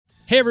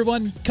Hey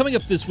everyone, coming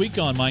up this week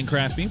on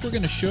Minecraft Me, we're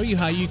going to show you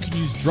how you can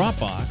use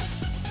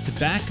Dropbox to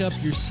back up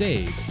your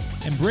saves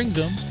and bring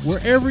them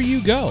wherever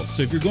you go.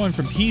 So if you're going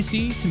from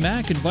PC to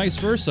Mac and vice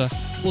versa,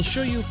 we'll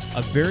show you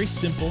a very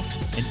simple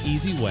and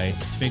easy way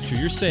to make sure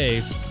your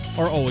saves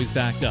are always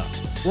backed up.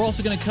 We're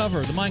also going to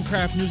cover the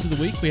Minecraft news of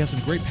the week. We have some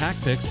great pack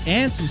picks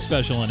and some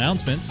special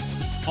announcements.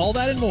 All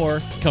that and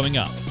more coming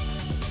up.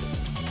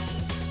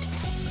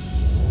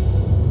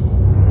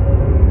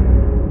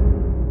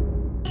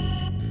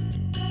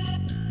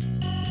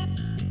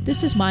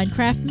 This is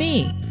Minecraft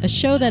Me, a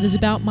show that is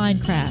about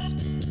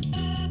Minecraft,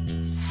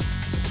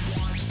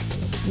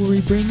 where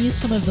we bring you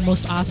some of the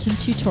most awesome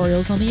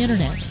tutorials on the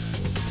internet,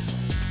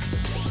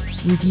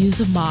 reviews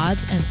of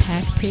mods and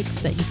pack picks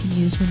that you can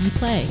use when you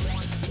play.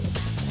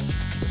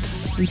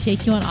 We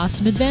take you on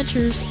awesome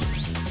adventures,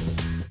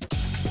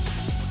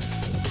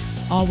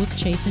 all with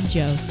Chase and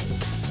Joe.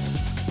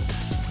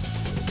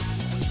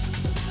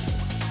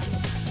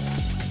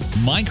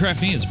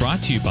 Minecraft Me is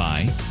brought to you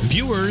by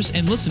viewers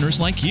and listeners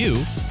like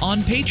you on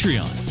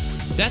Patreon.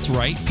 That's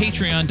right,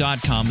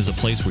 patreon.com is a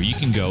place where you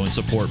can go and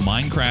support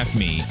Minecraft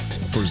Me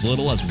for as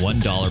little as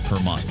 $1 per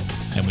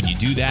month. And when you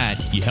do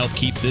that, you help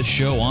keep this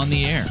show on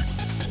the air.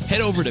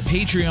 Head over to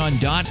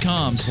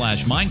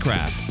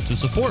patreon.com/Minecraft to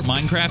support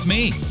Minecraft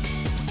Me.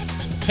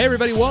 Hey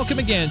everybody, welcome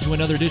again to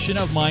another edition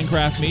of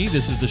Minecraft Me.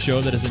 This is the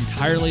show that is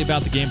entirely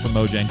about the game from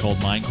Mojang called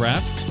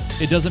Minecraft.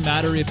 It doesn't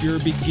matter if you're a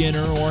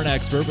beginner or an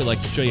expert, we'd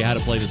like to show you how to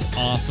play this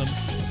awesome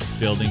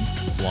building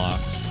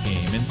blocks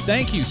game. And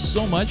thank you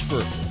so much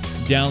for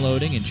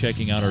downloading and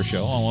checking out our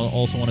show. I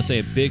also want to say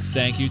a big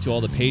thank you to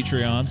all the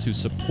Patreons who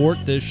support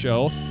this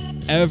show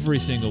every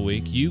single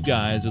week. You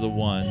guys are the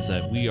ones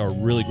that we are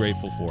really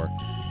grateful for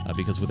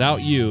because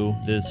without you,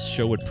 this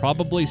show would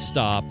probably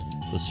stop,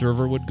 the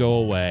server would go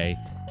away,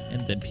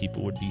 and then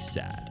people would be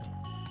sad.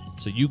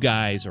 So you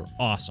guys are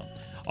awesome.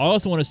 I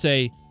also want to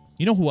say,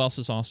 you know who else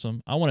is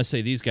awesome? I want to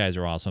say these guys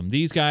are awesome.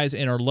 These guys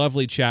in our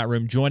lovely chat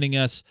room joining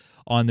us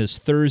on this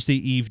Thursday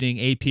evening,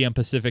 8 p.m.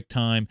 Pacific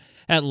time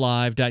at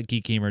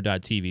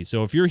live.geekgamer.tv.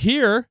 So if you're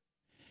here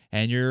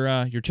and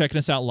you're checking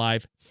us out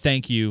live,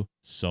 thank you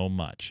so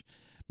much.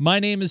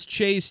 My name is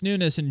Chase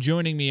Nunes, and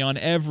joining me on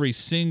every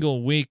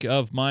single week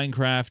of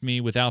Minecraft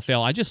Me without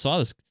fail, I just saw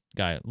this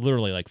guy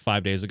literally like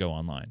 5 days ago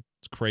online.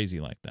 It's crazy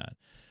like that.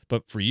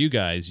 But for you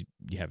guys,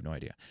 you have no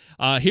idea.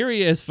 Here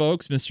he is,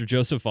 folks, Mr.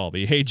 Joseph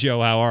Albee. Hey, Joe,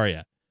 how are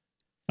you?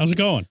 How's it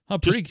going? Oh,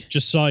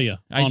 just saw you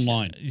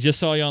online. Just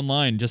saw you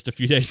online just a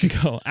few days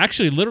ago.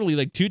 Actually, literally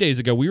like 2 days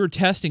ago, we were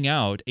testing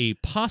out a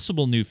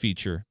possible new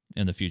feature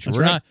in the future.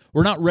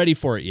 We're not ready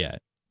for it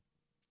yet.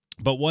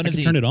 But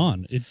turn it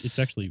on. It's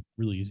actually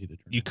really easy to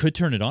turn. You could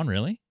turn it on,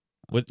 really?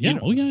 Yeah.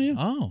 Yeah.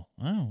 Oh.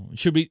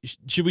 Should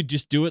we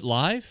just do it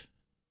live?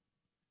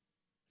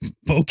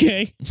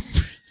 Okay.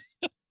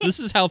 This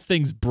is how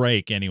things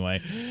break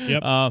anyway.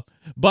 Yep.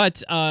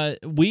 But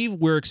we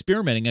were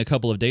experimenting a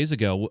couple of days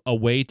ago a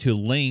way to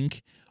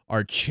link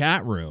our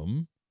chat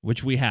room,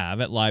 which we have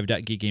at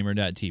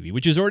live.geekgamer.tv,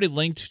 which is already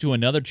linked to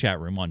another chat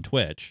room on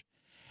Twitch,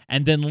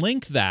 and then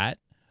link that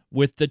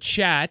with the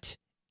chat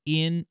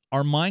in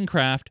our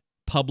Minecraft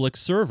public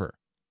server.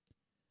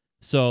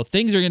 So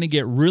things are going to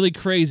get really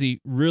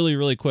crazy really,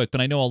 really quick, but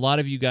I know a lot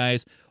of you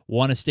guys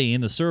want to stay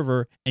in the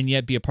server and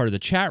yet be a part of the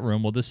chat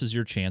room. Well, this is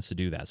your chance to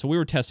do that. So we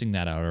were testing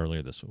that out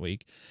earlier this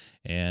week,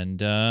 and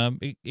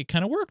it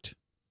kind of worked.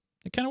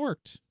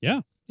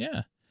 Yeah.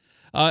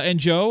 And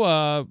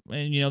Joe,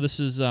 this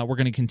is we're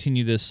going to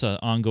continue this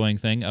ongoing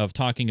thing of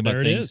talking about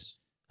there things. It is.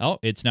 Oh,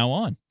 it's now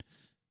on.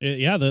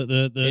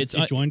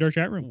 It joined our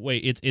chat room.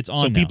 Wait, it's on.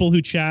 So now. People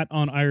who chat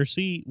on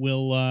IRC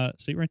will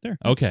see it right there.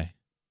 Okay,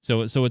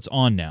 so it's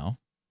on now.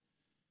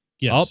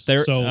 Yes. Oh,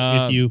 there.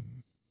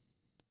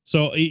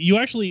 So you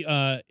actually.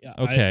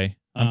 Okay,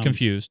 I'm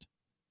confused.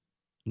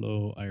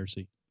 Hello,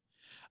 IRC.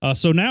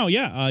 So now,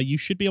 you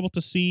should be able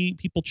to see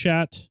people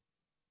chat.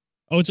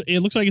 Oh, it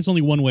looks like it's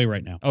only one way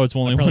right now. Oh, it's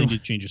only I probably one. need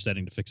to change your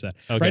setting to fix that.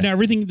 Okay. Right now,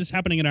 everything that's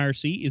happening in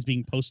IRC is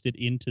being posted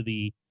into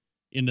the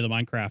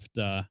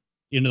Minecraft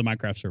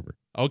server.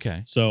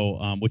 Okay.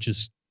 So, which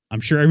is,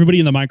 I'm sure everybody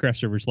in the Minecraft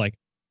server is like,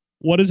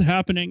 what is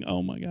happening?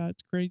 Oh my God,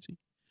 it's crazy.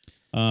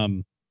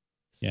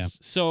 Yeah.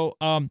 So,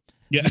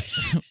 yeah.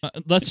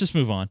 Let's just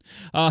move on.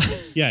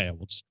 Yeah.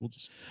 We'll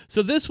just.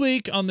 So this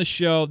week on the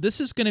show,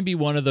 this is going to be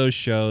one of those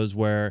shows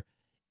where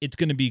it's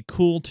going to be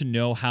cool to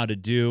know how to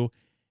do.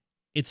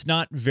 It's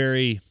not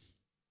very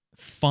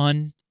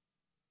fun,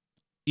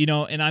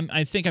 and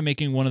I think I'm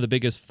making one of the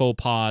biggest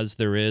faux pas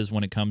there is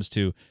when it comes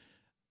to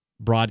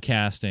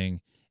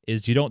broadcasting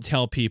is you don't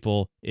tell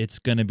people it's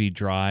going to be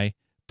dry.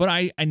 But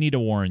I need to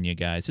warn you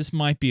guys, this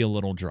might be a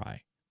little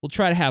dry. We'll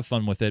try to have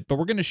fun with it, but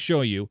we're going to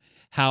show you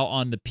how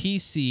on the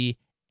PC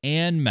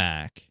and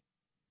Mac,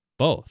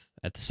 both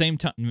at the same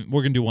time,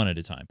 we're going to do one at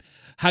a time,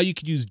 how you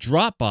can use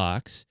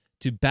Dropbox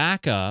to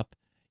back up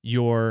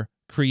your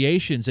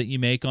creations that you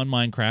make on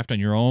Minecraft on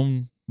your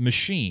own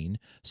machine,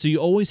 so you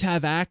always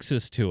have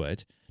access to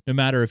it, no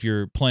matter if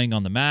you're playing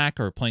on the Mac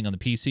or playing on the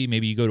PC,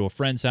 maybe you go to a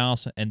friend's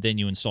house and then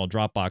you install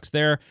Dropbox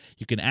there.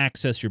 You can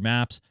access your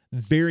maps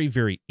very,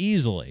 very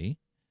easily,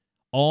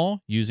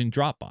 all using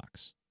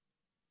Dropbox.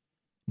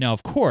 Now,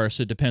 of course,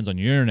 it depends on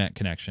your internet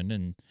connection.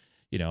 And,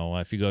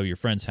 if you go to your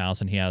friend's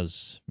house and he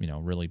has,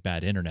 really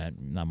bad internet,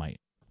 that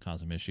might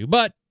cause an issue.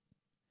 But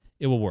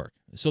it will work.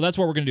 So that's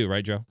what we're going to do,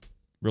 right, Joe?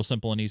 Real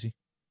simple and easy.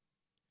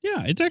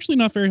 Yeah, it's actually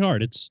not very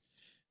hard. It's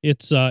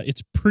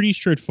pretty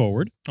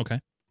straightforward.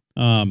 Okay.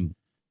 Cool.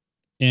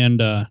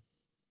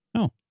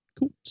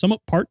 Some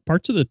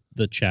parts of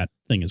the chat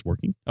thing is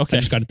working. Okay. I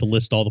just got it to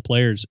list all the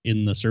players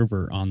in the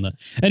server on the.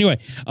 Anyway,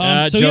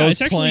 Joe's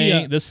it's actually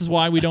playing. This is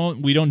why we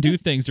don't do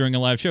things during a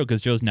live show,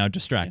 because Joe's now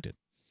distracted.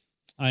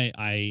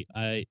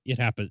 It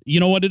happened. You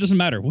know what? It doesn't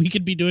matter. We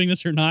could be doing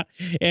this or not.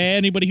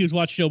 Anybody who's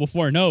watched the show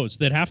before knows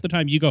that half the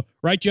time you go,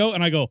 right, Joe?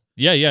 And I go,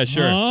 yeah,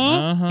 sure.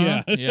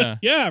 Yeah.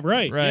 Yeah.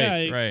 Right.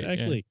 Yeah, right.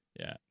 exactly.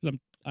 Yeah.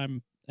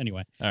 I'm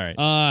anyway. All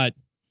right.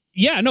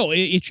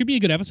 It should be a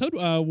good episode.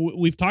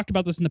 We've talked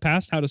about this in the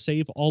past, how to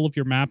save all of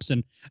your maps,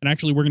 and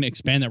actually we're going to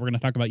expand that. We're going to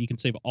talk about you can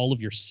save all of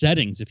your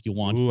settings if you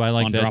want. Ooh, I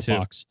like on that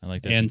Dropbox. Too. I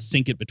like that. And too.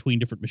 sync it between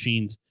different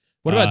machines.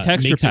 What about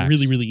texture makes packs? It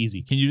really, really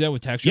easy. Can you do that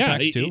with texture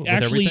packs too? With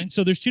Actually, everything?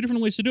 so there's two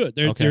different ways to do it.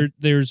 Okay.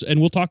 There's,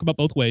 and we'll talk about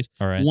both ways.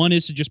 All right. One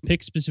is to just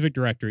pick specific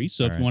directories.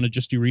 So if you want to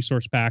just do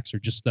resource packs or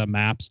just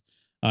maps,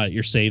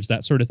 your saves,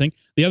 that sort of thing.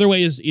 The other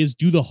way is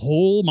do the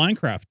whole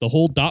Minecraft, the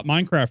whole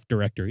 .minecraft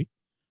directory,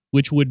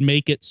 which would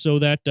make it so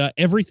that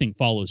everything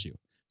follows you.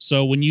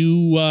 So when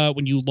you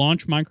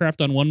launch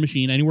Minecraft on one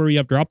machine, anywhere you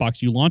have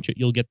Dropbox, you launch it,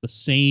 you'll get the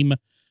same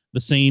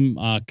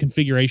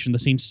configuration, the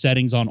same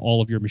settings on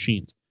all of your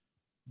machines.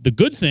 The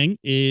good thing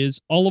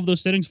is all of those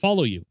settings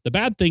follow you. The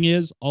bad thing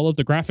is all of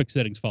the graphic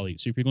settings follow you.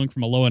 So if you're going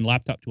from a low-end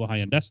laptop to a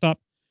high-end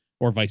desktop,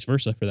 or vice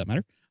versa for that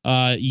matter,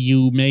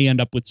 you may end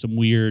up with some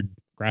weird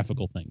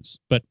graphical things.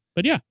 But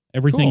yeah,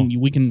 everything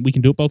we can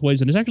do it both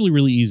ways, and it's actually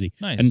really easy.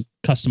 Nice. And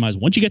customized.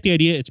 Once you get the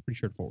idea, it's pretty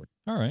straightforward.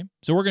 All right.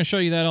 So we're going to show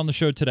you that on the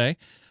show today,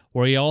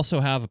 where we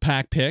also have a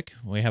pack pick.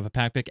 We have a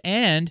pack pick,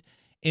 and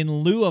in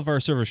lieu of our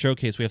server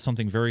showcase, we have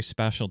something very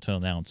special to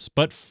announce.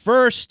 But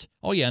first,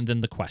 and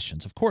then the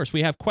questions. Of course,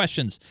 we have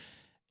questions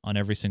on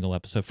every single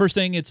episode. First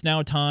thing, it's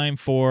now time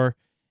for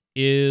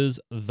is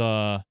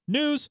the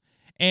news.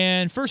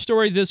 And first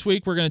story this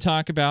week we're going to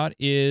talk about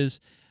is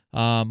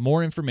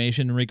more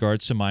information in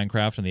regards to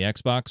Minecraft on the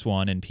Xbox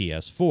One and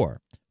PS4.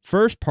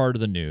 First part of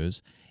the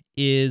news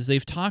is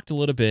they've talked a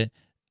little bit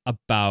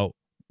about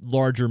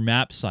larger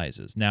map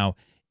sizes. Now,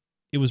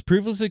 it was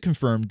previously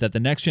confirmed that the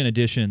next-gen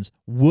editions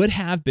would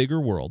have bigger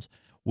worlds.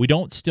 We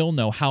don't still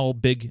know how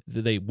big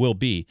they will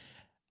be,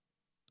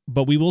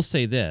 but we will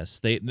say this,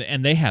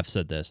 they have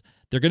said this,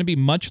 they're going to be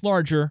much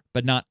larger,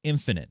 but not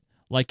infinite,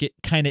 like it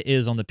kind of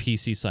is on the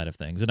PC side of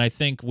things. And I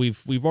think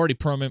we've already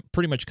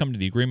pretty much come to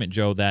the agreement,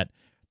 Joe, that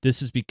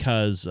this is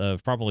because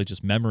of probably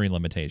just memory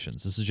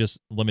limitations. This is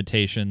just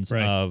limitations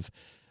of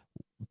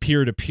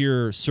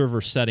peer-to-peer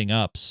server setting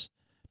ups,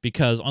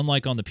 because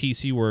unlike on the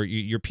PC where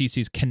your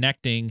PC's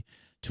connecting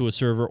to a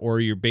server, or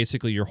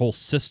your whole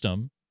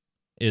system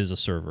is a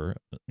server,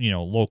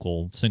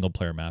 local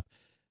single-player map,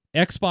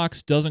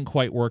 Xbox doesn't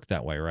quite work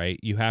that way, right?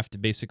 You have to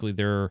basically,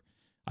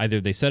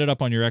 either they set it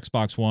up on your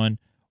Xbox One,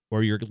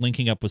 or you're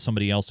linking up with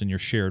somebody else in your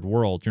shared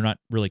world. You're not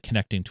really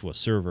connecting to a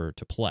server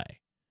to play.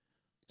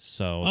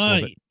 So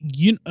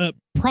it's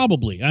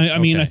probably. I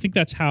mean, I think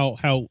that's how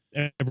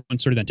everyone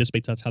sort of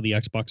anticipates that's how the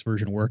Xbox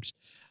version works.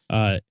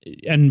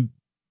 And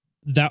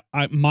that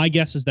my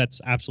guess is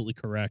that's absolutely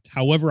correct.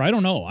 However, I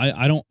don't know.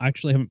 I don't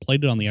actually haven't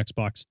played it on the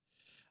Xbox.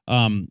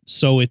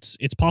 So it's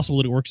possible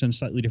that it works in a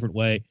slightly different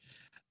way.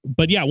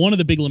 But yeah, one of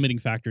the big limiting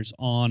factors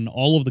on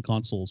all of the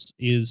consoles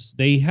is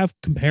they have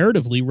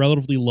comparatively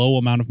relatively low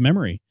amount of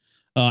memory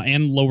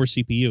and lower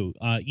CPU.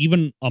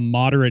 Even a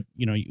moderate,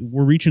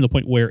 we're reaching the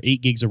point where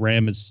 8 gigs of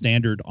RAM is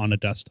standard on a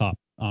desktop,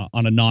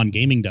 on a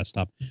non-gaming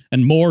desktop,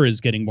 and more is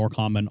getting more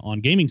common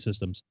on gaming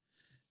systems.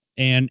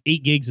 And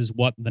 8 gigs is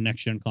what the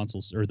next-gen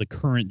consoles, or the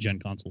current-gen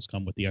consoles,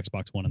 come with the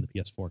Xbox One and the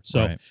PS4.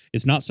 So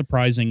It's not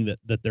surprising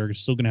that they're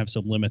still going to have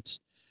some limits.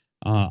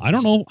 I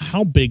don't know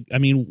how big. I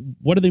mean,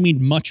 what do they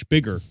mean much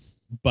bigger,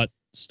 but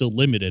still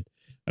limited?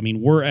 I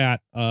mean, we're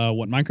at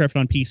what Minecraft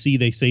on PC,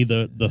 they say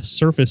the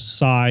surface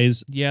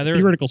size,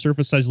 theoretical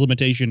surface size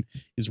limitation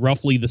is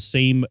roughly the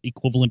same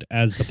equivalent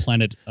as the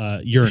planet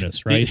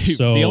Uranus, right?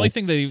 So the only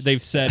thing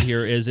they've said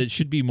here is it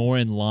should be more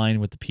in line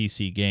with the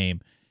PC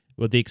game,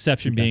 with the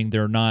exception being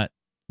they're not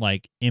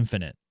like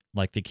infinite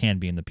like they can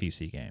be in the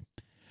PC game.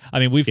 I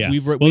mean,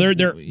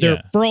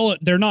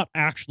 they're not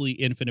actually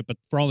infinite, but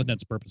for all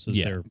intents and purposes,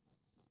 they're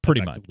pretty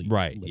much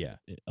right.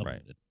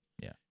 Limited.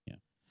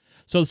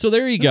 So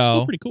there you go. That's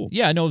still pretty cool.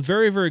 Yeah, no,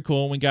 very, very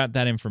cool. We got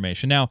that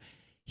information. Now,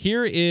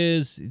 here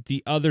is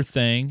the other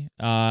thing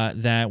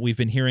that we've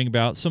been hearing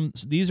about.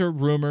 These are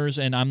rumors,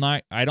 and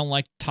I don't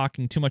like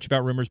talking too much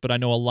about rumors, but I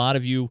know a lot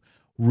of you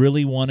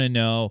really want to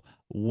know,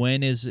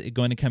 when is it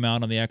going to come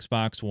out on the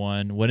Xbox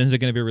One? When is it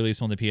going to be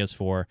released on the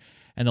PS4?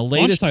 And the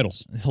latest launch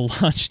titles. The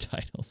launch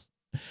titles.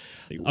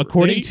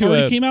 according to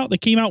they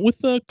came out with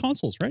the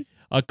consoles, right?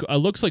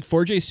 Looks like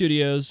 4J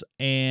Studios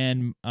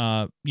and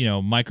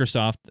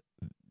Microsoft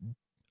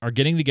are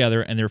getting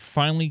together, and they're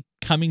finally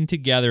coming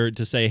together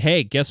to say,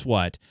 hey, guess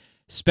what?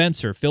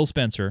 Phil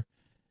Spencer,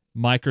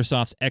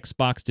 Microsoft's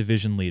Xbox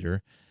division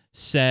leader,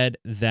 said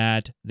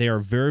that they are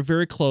very,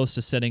 very close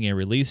to setting a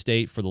release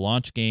date for the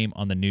launch game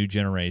on the new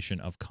generation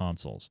of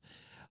consoles.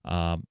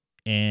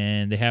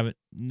 And they haven't.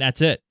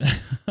 That's it.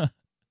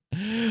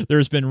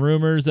 There's been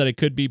rumors that it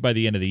could be by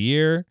the end of the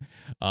year.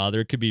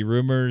 There could be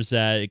rumors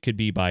that it could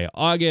be by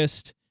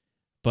August.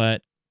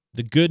 But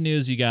the good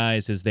news, you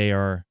guys, is they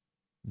are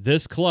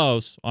this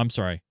close. I'm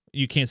sorry.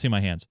 You can't see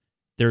my hands.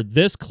 They're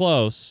this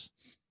close.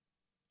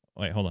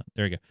 Wait, hold on.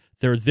 There you go.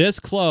 They're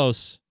this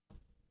close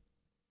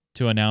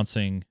to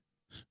announcing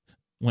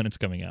when it's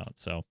coming out.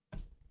 So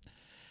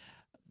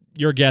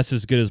your guess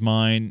is as good as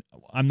mine.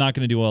 I'm not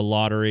going to do a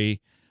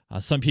lottery.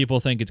 Some people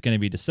think it's going to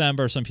be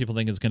December. Some people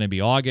think it's going to be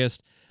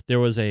August. There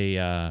was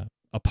a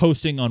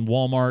posting on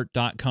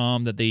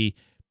Walmart.com that they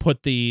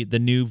put the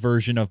new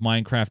version of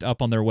Minecraft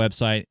up on their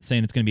website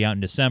saying it's going to be out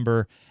in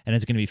December and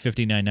it's going to be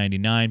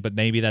 $59.99, but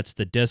maybe that's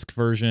the disc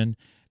version.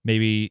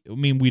 Maybe, I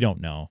mean, we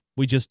don't know.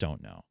 We just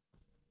don't know.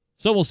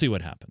 So we'll see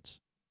what happens.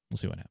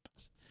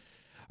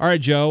 All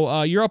right,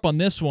 Joe, you're up on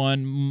this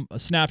one.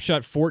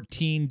 Snapshot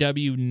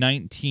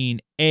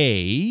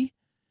 14W19A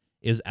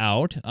is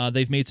out.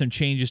 They've made some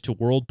changes to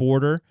World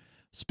Border.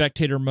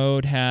 Spectator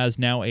mode has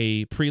now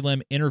a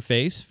prelim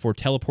interface for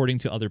teleporting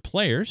to other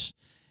players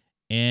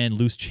and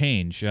loose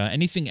change.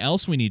 Anything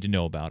else we need to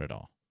know about it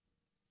all?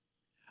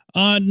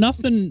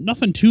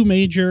 Nothing too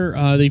major.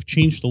 They've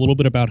changed a little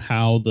bit about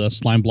how the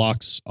slime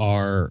blocks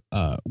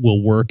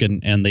will work,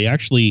 and they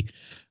actually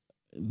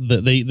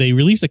they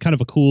released a kind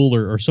of a cool,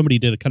 or somebody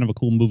did a kind of a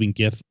cool moving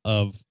GIF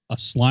of a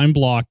slime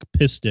block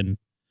piston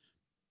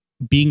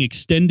being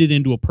extended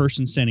into a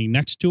person standing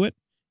next to it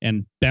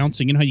and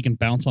bouncing. You know how you can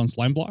bounce on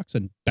slime blocks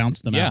and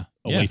bounce them out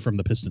away from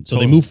the piston. So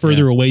they move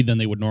further away than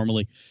they would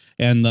normally.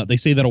 And they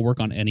say that'll work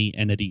on any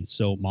entities,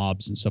 so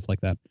mobs and stuff like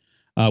that,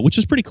 which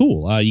is pretty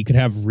cool. You could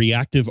have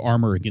reactive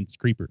armor against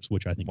creepers,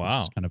 which I think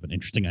is kind of an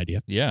interesting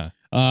idea. Yeah.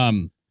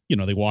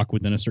 They walk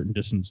within a certain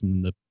distance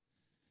and the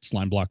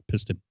slime block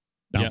piston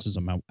bounces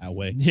them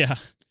away. Yeah.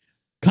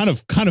 Kind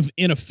of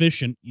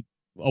inefficient.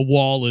 A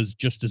wall is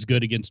just as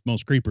good against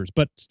most creepers,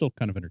 but still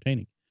kind of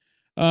entertaining.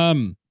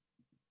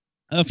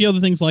 A few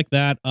other things like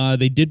that.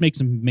 They did make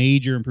some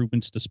major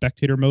improvements to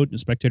spectator mode. And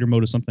spectator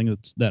mode is something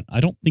that I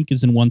don't think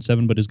is in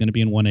 1.7, but is going to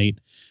be in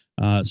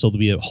 1.8. So there'll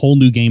be a whole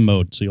new game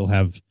mode. So you'll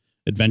have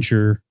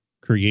adventure,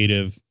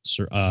 creative,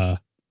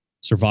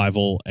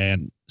 survival,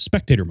 and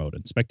spectator mode.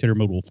 And spectator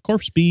mode will, of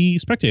course, be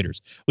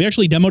spectators. We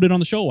actually demoed it on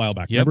the show a while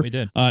back. Yep, remember? we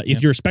did.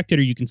 If you're a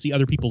spectator, you can see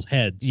other people's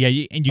heads.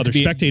 Yeah, and you other can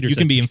be, spectators. You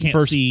can be in can't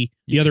first. See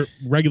the other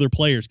regular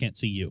players can't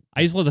see you.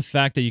 I just love the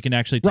fact that you can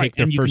actually take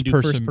their first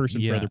person for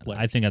other players.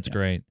 I think that's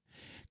great.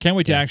 Can't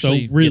wait to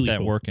actually really get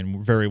that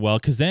working very well,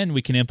 because then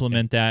we can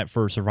implement that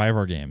for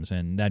Survivor games,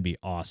 and that'd be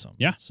awesome.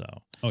 Yeah. So.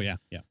 Oh yeah.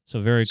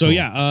 So very cool. So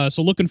yeah.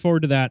 So looking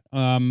forward to that.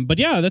 But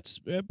yeah, that's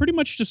pretty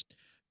much just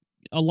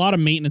a lot of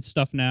maintenance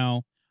stuff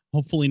now.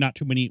 Hopefully not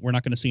too many. We're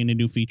not going to see any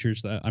new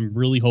features. I'm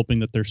really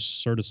hoping that they're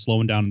sort of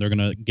slowing down and they're going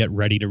to get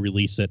ready to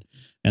release it,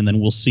 and then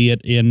we'll see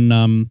it in.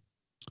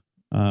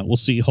 We'll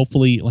see.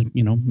 Hopefully, like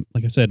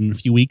I said, in a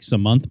few weeks, a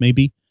month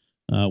maybe.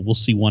 We'll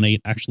see 1.8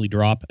 actually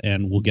drop,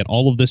 and we'll get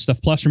all of this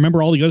stuff. Plus,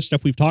 remember all the other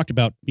stuff we've talked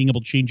about: being able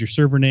to change your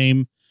server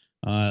name,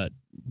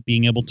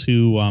 being able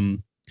to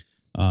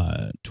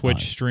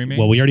Twitch streaming.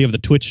 Well, we already have the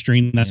Twitch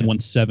stream. That's in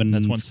 1.7,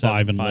 that's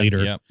 1.5, and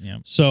later.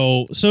 Yep.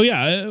 So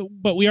yeah,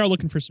 but we are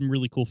looking for some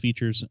really cool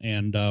features,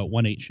 and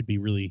 1.8 should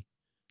be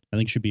I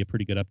think should be a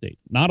pretty good update.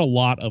 Not a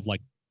lot of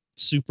like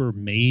super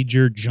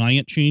major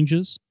giant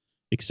changes,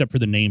 except for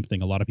the name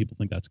thing. A lot of people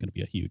think that's going to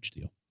be a huge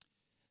deal.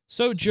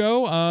 So,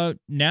 Joe,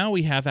 now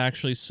we have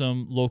actually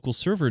some local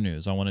server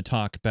news I want to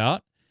talk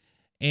about.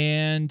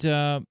 And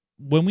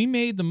when we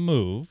made the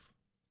move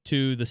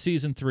to the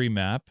Season 3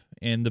 map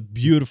and the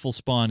beautiful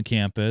spawn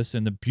campus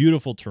and the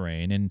beautiful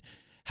terrain and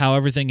how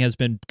everything has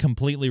been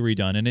completely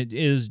redone, and it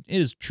is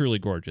truly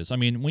gorgeous. I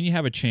mean, when you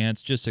have a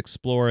chance, just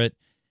explore it.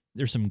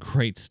 There's some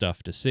great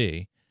stuff to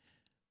see.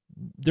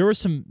 There were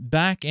some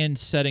back-end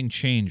setting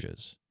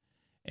changes.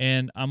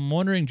 And I'm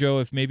wondering, Joe,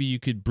 if maybe you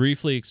could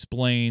briefly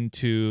explain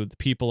to the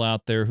people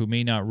out there who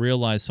may not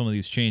realize some of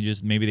these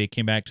changes. Maybe they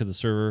came back to the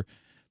server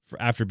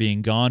after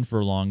being gone for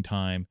a long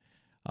time.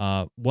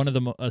 One of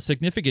the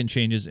significant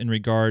changes in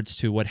regards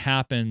to what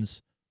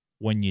happens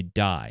when you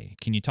die.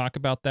 Can you talk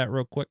about that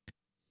real quick?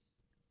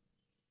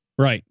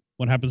 Right.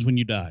 What happens when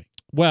you die?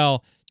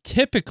 Well,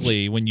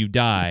 typically when you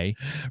die.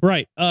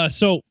 Right.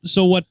 So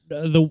what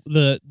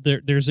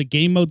there's a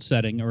game mode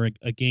setting or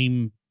a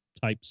game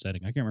type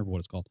setting. I can't remember what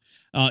it's called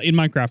in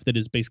Minecraft that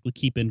is basically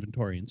keep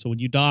inventory. And so when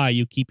you die,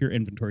 you keep your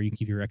inventory, you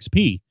keep your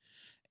XP.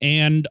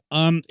 And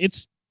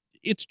it's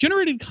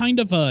generated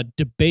kind of a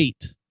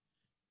debate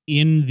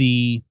in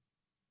the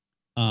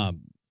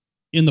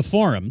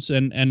forums,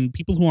 and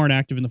people who aren't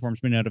active in the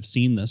forums may not have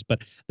seen this,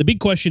 but the big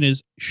question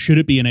is, should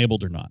it be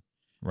enabled or not?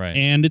 Right.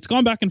 And it's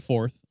gone back and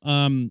forth.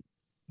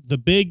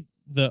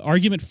 The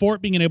argument for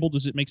it being enabled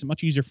is it makes it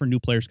much easier for new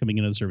players coming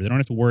into the server. They don't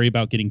have to worry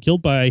about getting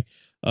killed by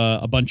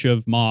a bunch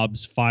of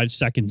mobs 5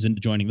 seconds into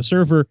joining the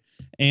server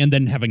and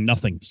then having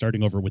nothing,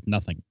 starting over with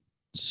nothing.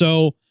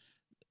 So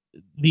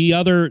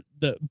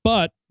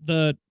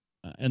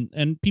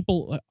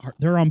people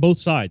they're on both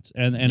sides,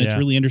 and it's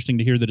really interesting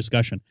to hear the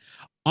discussion.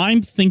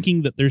 I'm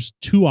thinking that there's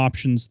 2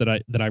 options that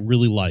I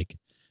really like.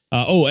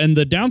 And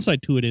the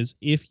downside to it is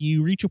if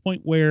you reach a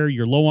point where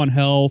you're low on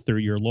health or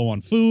you're low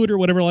on food or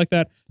whatever like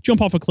that,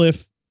 jump off a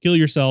cliff, kill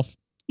yourself,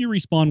 you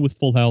respawn with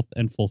full health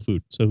and full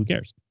food. So who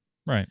cares?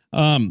 Right.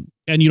 And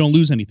you don't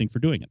lose anything for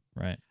doing it.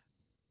 Right.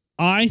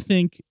 I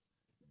think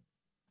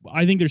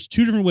there's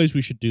 2 different ways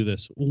we should do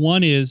this.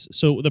 One is,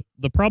 so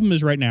the problem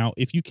is right now,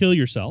 if you kill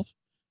yourself,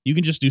 you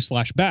can just do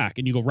 /back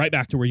and you go right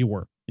back to where you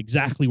were,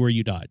 exactly where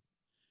you died,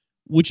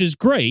 which is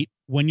great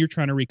when you're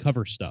trying to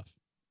recover stuff.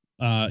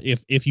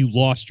 If you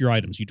lost your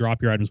items, you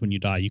drop your items when you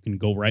die, you can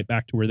go right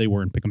back to where they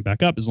were and pick them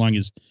back up, as long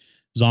as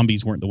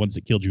zombies weren't the ones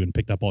that killed you and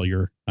picked up all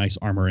your nice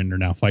armor and are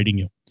now fighting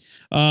you.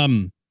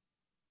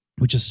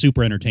 Which is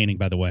super entertaining,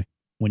 by the way,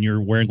 when you're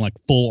wearing like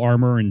full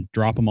armor and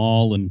drop them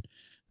all, and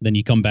then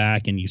you come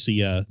back and you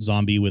see a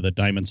zombie with a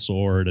diamond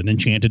sword, an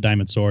enchanted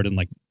diamond sword, and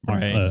like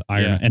iron.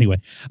 Yeah.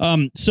 Anyway,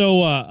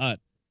 so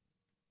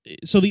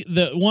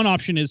the one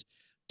option is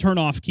turn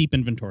off keep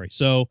inventory.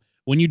 So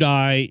when you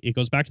die, it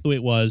goes back to the way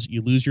it was.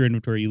 You lose your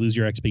inventory, you lose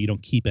your XP, you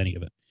don't keep any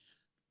of it.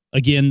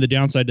 Again, the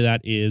downside to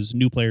that is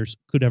new players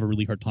could have a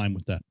really hard time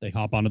with that. They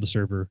hop onto the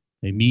server,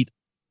 they meet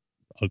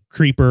a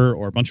creeper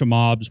or a bunch of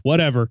mobs,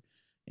 whatever,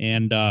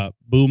 and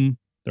boom,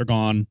 they're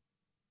gone.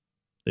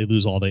 They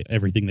lose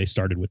everything they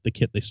started with, the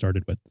kit they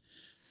started with.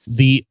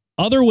 The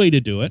other way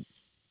to do it,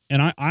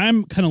 and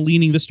I'm kind of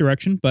leaning this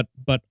direction, but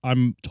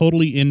I'm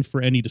totally in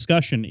for any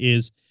discussion,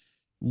 is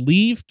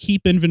leave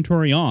keep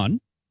inventory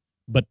on,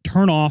 but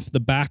turn off the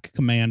back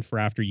command for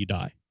after you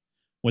die.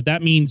 What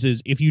that means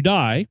is if you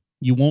die,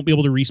 you won't be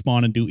able to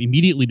respawn and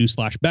immediately do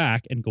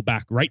 /back and go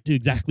back right to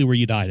exactly where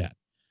you died at.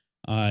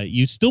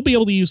 You still be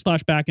able to use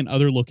 /back in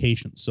other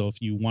locations. So if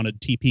you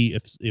wanted TP,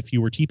 if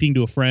you were TPing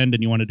to a friend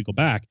and you wanted to go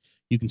back,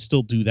 you can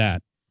still do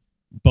that.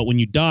 But when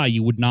you die,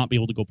 you would not be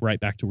able to go right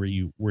back to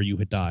where you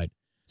had died.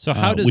 So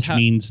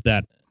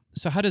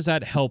So how does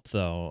that help,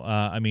 though?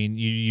 I mean,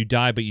 you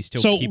die, but you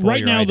still keep all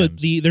your items. So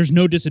right now, there's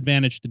no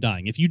disadvantage to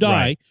dying. If you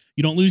die,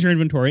 you don't lose your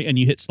inventory, and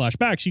you hit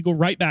 /back, so you go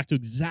right back to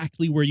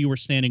exactly where you were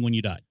standing when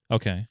you died.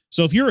 Okay.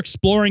 So if you're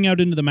exploring out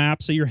into the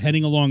map, say you're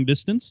heading a long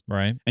distance,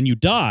 right, and you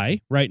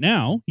die right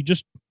now,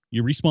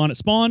 you respawn at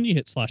spawn, you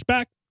hit /back,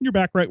 and you're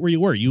back right where you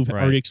were. You've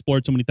already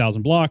explored so many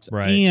thousand blocks,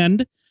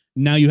 and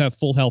now you have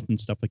full health and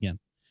stuff again.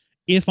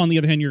 If, on the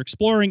other hand, you're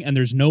exploring and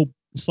there's no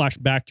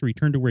 /back to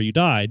return to where you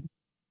died,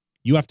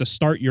 you have to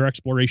start your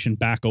exploration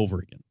back over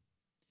again.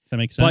 Does that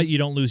make sense? But you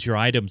don't lose your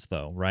items,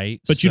 though, right?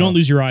 But you don't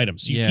lose your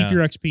items. You keep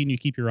your XP and you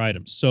keep your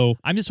items. So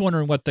I'm just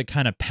wondering what the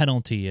kind of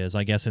penalty is,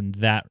 I guess, in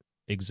that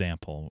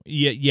example.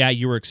 Yeah,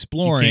 you were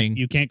exploring.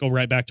 You can't go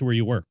right back to where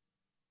you were.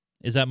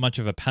 Is that much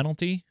of a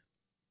penalty?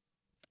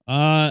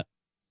 It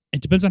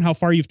depends on how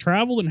far you've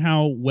traveled and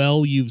how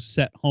well you've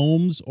set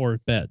homes or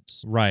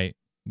beds. Right.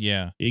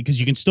 Yeah. Because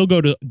you can still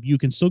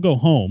go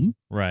home.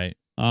 Right.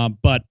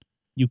 But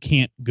you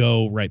can't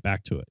go right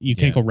back to it. You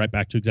can't go right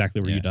back to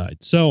exactly where you died.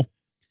 So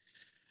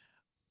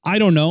I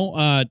don't know.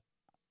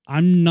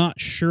 I'm not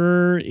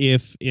sure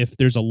if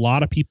there's a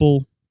lot of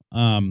people.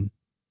 I'm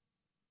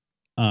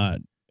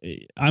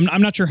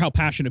not sure how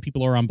passionate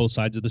people are on both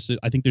sides of this.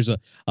 I think there's a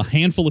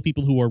handful of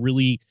people who are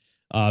really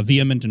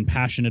vehement and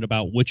passionate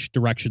about which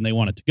direction they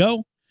want it to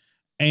go.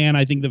 And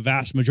I think the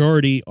vast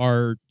majority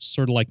are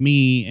sort of like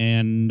me,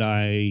 and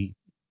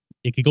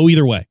it could go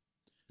either way.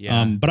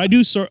 Yeah. But I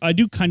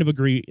do kind of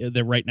agree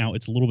that right now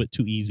it's a little bit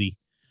too easy.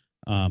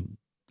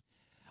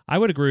 I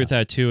would agree with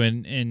that too,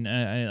 and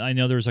I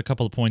know there's a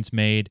couple of points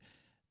made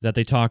that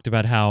they talked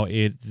about how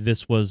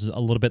this was a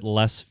little bit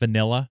less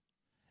vanilla,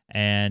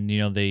 and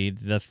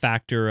the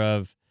factor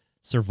of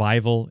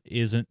survival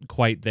isn't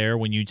quite there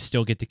when you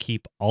still get to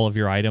keep all of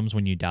your items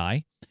when you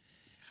die.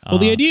 Well,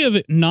 the idea of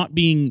it not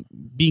being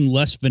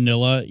less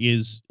vanilla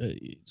is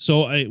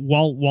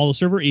while the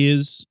server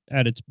is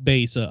at its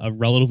base a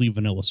relatively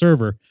vanilla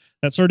server,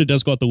 that sort of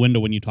does go out the window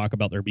when you talk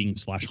about there being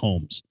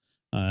 /homes.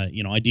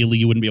 Ideally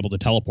you wouldn't be able to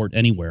teleport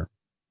anywhere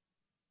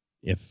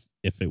if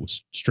it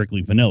was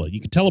strictly vanilla.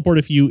 You could teleport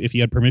if you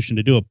had permission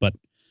to do it, but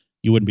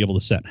you wouldn't be able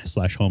to set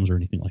 /homes or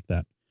anything like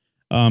that.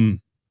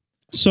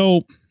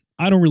 So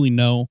I don't really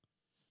know.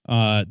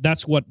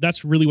 That's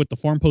really what the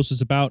forum post is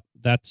about.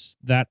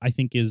 That I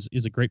think is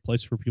a great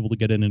place for people to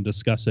get in and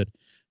discuss it.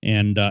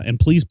 And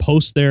please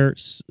post there.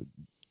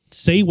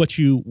 Say what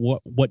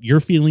your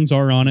feelings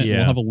are on it. Yeah.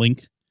 We'll have a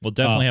link. We'll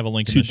definitely have a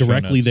link to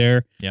directly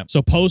there. Yep.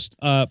 So post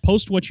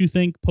what you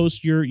think.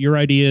 Post your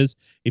ideas.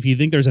 If you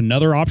think there's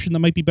another option that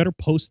might be better,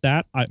 post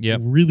that.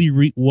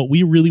 What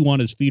we really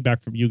want is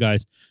feedback from you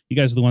guys. You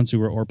guys are the ones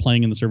who are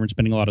playing in the server and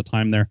spending a lot of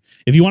time there.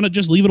 If you want to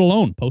just leave it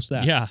alone, post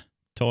that. Yeah,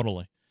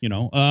 totally.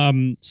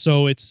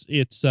 So it's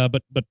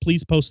but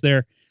please post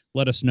there.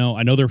 let us know.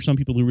 I know there are some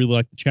people who really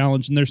like the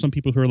challenge, and there's some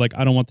people who are like,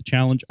 I don't want the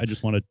challenge, I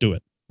just want to do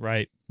it.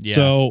 Right. Yeah.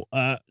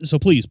 So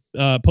please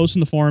post in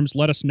the forums,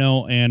 let us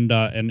know, and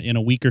in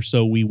a week or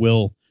so we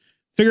will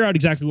figure out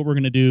exactly what we're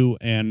going to do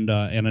and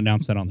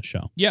announce that on the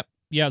show. Yep.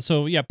 Yeah.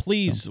 So yeah,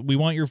 please, we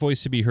want your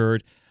voice to be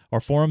heard. Our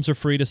forums are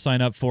free to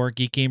sign up for,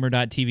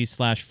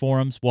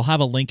 geekgamer.tv/forums. We'll have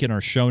a link in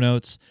our show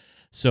notes.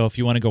 So if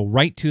you want to go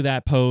right to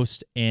that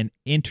post and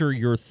enter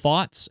your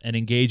thoughts and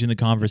engage in the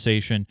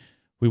conversation,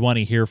 we want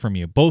to hear from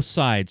you. Both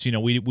sides,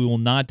 we will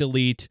not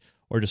delete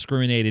or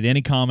discriminate at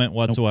any comment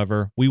whatsoever.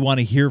 Nope. We want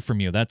to hear from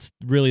you. That's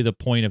really the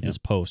point of this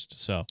post.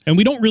 So, and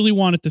we don't really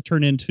want it to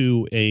turn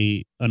into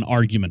an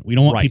argument. We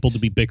don't want people to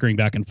be bickering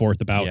back and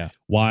forth about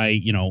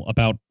why,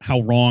 about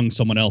how wrong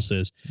someone else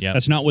is. Yeah.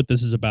 That's not what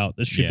this is about.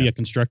 This should be a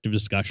constructive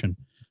discussion.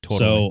 Totally.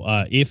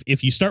 So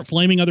if you start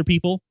flaming other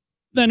people,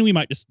 then we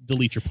might just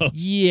delete your post.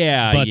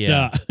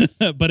 Yeah,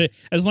 but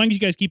as long as you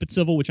guys keep it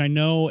civil, which I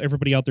know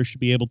everybody out there should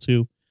be able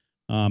to,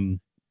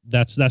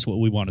 that's what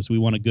we want. Is we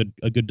want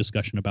a good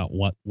discussion about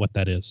what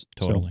that is.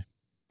 Totally.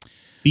 So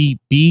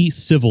be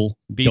civil.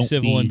 Be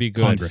civil and be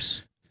good.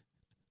 Congress.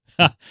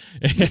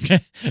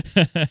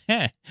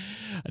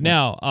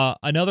 Now,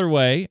 another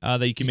way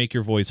that you can make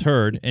your voice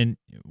heard, and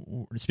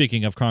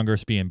speaking of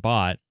Congress being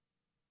bought,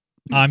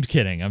 I'm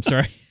kidding. I'm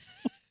sorry.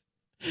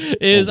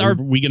 Are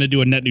we going to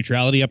do a net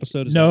neutrality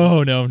episode?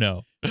 No.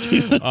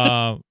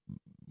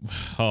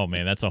 Oh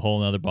man, that's a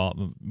whole nother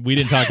ball. We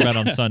didn't talk about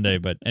it on Sunday,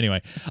 but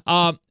anyway.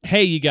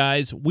 Hey, you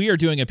guys, we are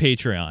doing a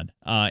Patreon.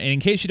 And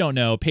in case you don't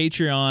know,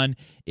 Patreon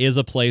is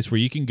a place where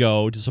you can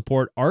go to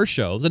support our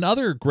shows and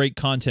other great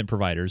content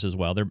providers as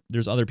well.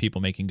 There's other people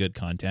making good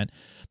content,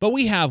 but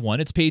we have one.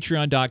 It's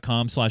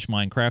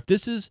patreon.com/Minecraft.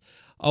 This is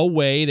a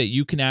way that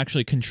you can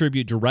actually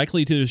contribute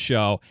directly to the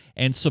show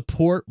and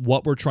support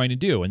what we're trying to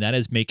do, and that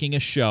is making a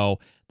show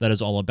that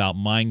is all about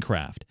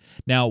Minecraft.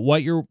 Now,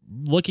 what you're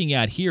looking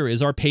at here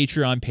is our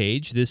Patreon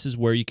page. This is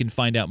where you can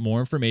find out more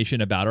information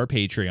about our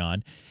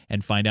Patreon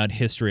and find out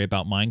history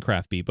about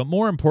Minecraft Beat. But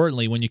more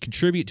importantly, when you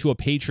contribute to a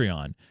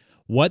Patreon,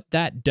 what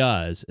that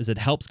does is it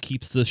helps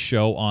keeps the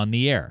show on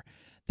the air.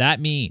 That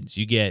means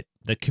you get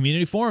the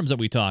community forums that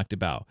we talked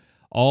about,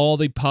 all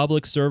the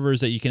public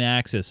servers that you can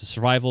access, the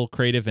survival,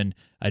 creative, and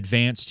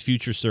advanced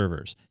future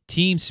servers,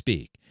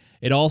 TeamSpeak.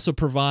 It also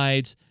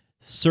provides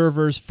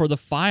servers for the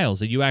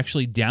files that you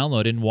actually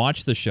download and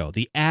watch the show,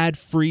 the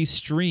ad-free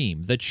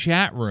stream, the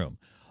chat room,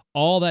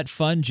 all that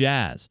fun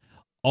jazz.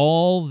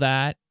 All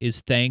that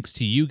is thanks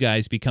to you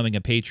guys becoming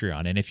a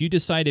Patreon. And if you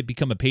decide to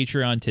become a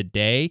Patreon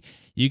today,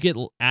 you get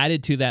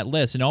added to that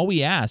list. And all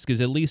we ask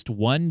is at least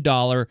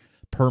 $1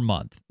 per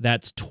month.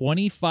 That's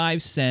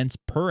 25 cents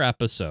per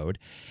episode.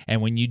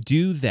 And when you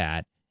do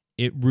that,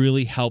 it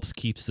really helps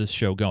keeps this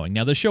show going.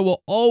 Now, the show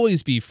will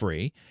always be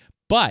free,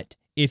 but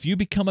if you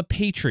become a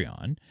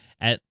Patreon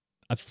at,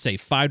 say,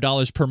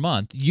 $5 per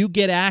month, you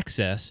get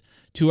access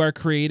to our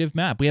creative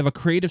map. We have a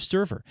creative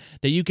server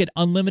that you get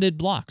unlimited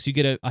blocks. You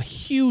get a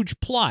huge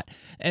plot.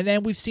 And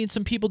then we've seen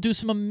some people do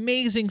some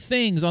amazing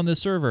things on the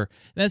server.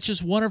 And that's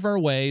just one of our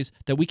ways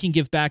that we can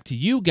give back to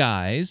you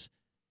guys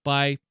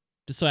by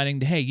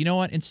deciding to, hey, you know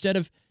what? Instead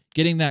of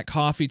getting that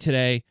coffee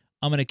today,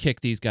 I'm going to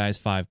kick these guys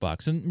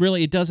 $5. And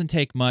really, it doesn't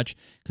take much,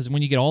 because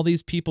when you get all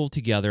these people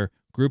together,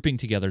 grouping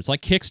together, it's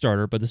like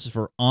Kickstarter, but this is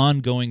for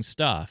ongoing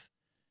stuff.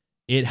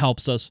 It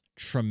helps us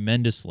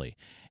tremendously.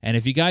 And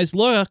if you guys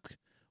look,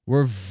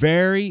 we're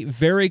very,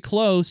 very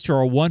close to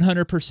our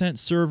 100%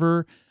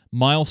 server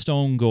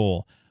milestone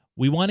goal.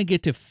 We want to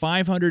get to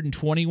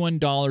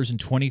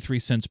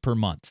 $521.23 per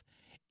month.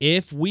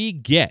 If we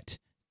get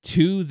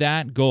to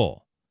that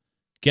goal,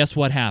 guess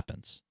what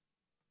happens?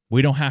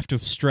 We don't have to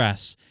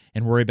stress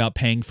and worry about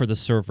paying for the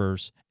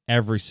servers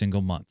every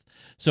single month.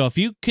 So if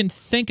you can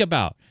think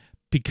about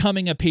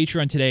becoming a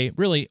Patreon today,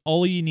 really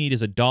all you need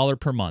is $1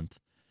 per month.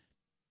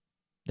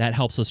 That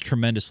helps us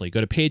tremendously. Go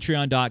to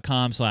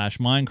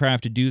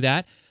patreon.com/Minecraft to do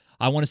that.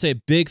 I want to say a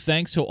big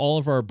thanks to all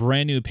of our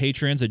brand new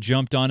patrons that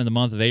jumped on in the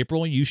month of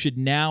April. You should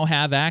now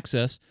have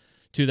access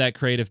to that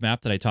creative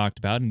map that I talked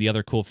about and the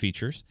other cool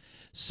features.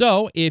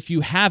 So if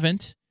you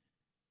haven't,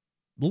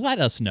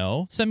 let us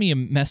know. Send me a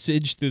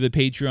message through the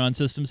Patreon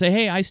system. Say,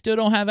 hey, I still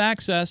don't have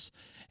access,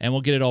 and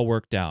we'll get it all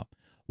worked out.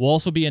 We'll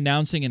also be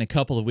announcing in a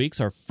couple of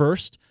weeks our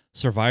first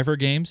Survivor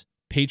Games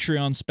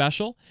Patreon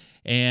special,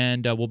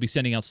 and we'll be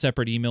sending out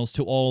separate emails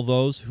to all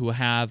those who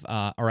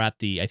are at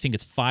the, I think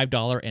it's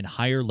 $5 and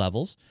higher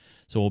levels.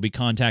 So we'll be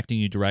contacting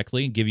you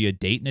directly and give you a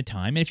date and a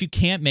time. And if you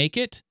can't make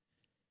it,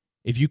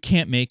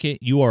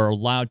 you are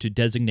allowed to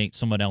designate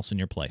someone else in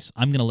your place.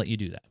 I'm going to let you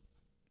do that.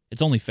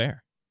 It's only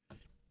fair.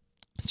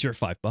 It's your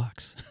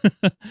 $5,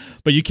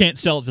 but you can't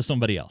sell it to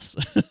somebody else.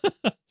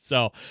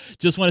 So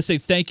just want to say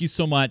thank you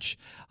so much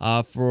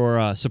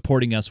for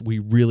supporting us. We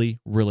really,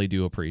 really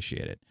do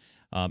appreciate it.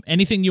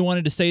 Anything you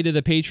wanted to say to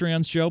the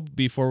Patreons, Joe,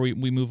 before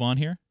we move on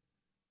here?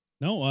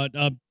 No,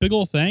 big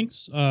ol'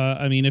 thanks.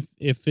 I mean,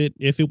 if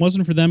it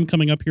wasn't for them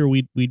coming up here,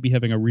 we'd be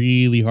having a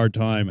really hard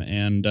time,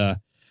 and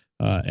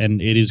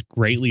it is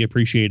greatly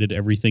appreciated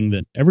everything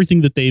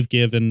that they've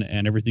given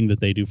and everything that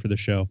they do for the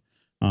show.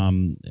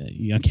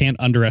 You can't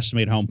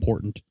underestimate how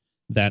important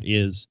that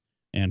is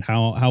and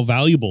how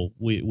valuable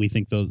we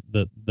think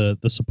the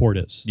support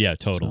is. Yeah,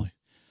 totally.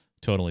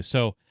 Totally.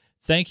 So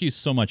thank you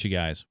so much, you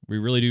guys. We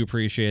really do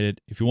appreciate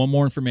it. If you want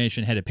more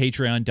information, head to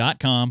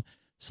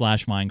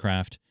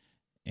patreon.com/Minecraft.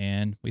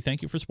 And we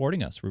thank you for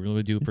supporting us. We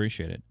really do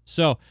appreciate it.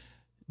 So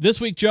this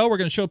week, Joe, we're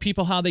going to show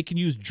people how they can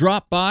use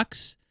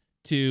Dropbox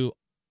to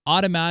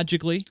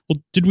automatically.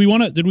 Well, did we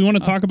want to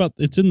talk about,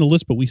 it's in the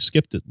list, but we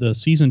skipped it, the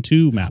season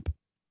 2 map.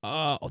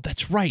 Oh,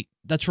 that's right.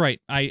 That's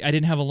right. I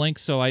didn't have a link,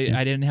 so I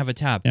didn't have a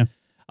tab. Yeah.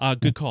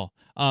 Good call.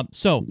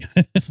 So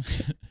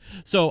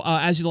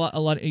as a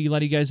lot of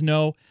you guys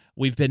know,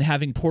 we've been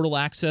having portal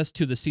access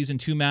to the Season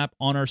 2 map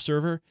on our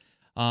server.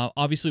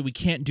 Obviously, we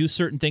can't do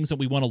certain things that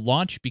we want to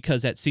launch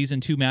because that Season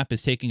 2 map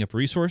is taking up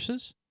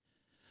resources.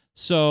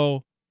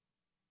 So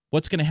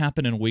what's going to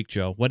happen in a week,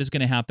 Joe? What is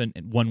going to happen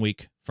in 1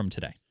 week from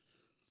today?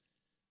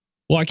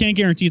 Well, I can't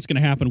guarantee it's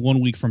going to happen 1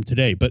 week from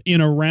today, but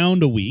in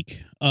around a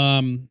week,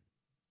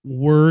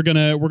 we're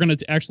gonna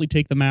actually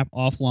take the map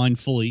offline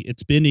fully.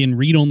 It's been in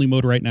read-only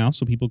mode right now,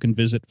 so people can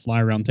visit,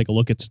 fly around, take a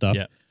look at stuff.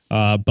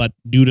 Yeah. But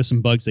due to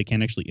some bugs, they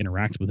can't actually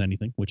interact with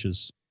anything, which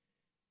is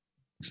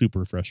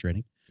super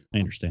frustrating. I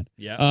understand.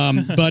 Yeah.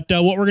 But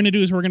what we're going to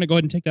do is we're going to go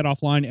ahead and take that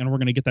offline, and we're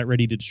going to get that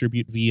ready to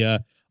distribute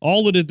via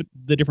all of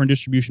the different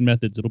distribution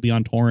methods. It'll be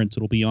on torrents.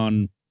 It'll be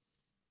on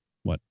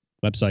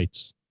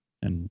websites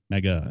and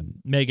Mega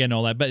and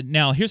all that. But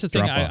now here's the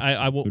thing: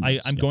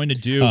 I'm going to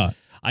do.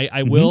 I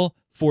Mhm. will,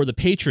 for the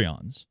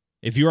Patreons.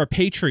 If you're a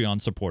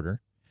Patreon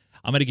supporter,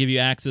 I'm going to give you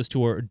access to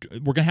we're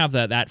going to have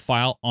that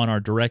file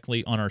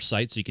directly on our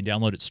site, so you can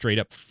download it straight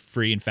up,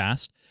 free and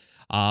fast.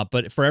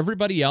 But for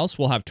everybody else,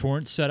 we'll have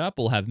torrents set up,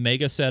 we'll have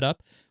Mega set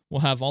up,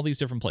 we'll have all these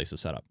different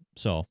places set up.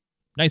 So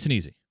nice and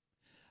easy.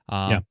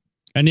 Yeah,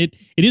 and it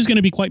is going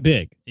to be quite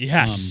big.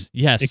 Yes,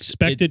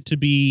 Expect it to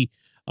be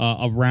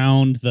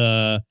around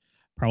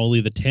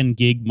probably the 10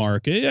 gig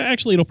mark.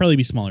 Actually, it'll probably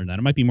be smaller than that.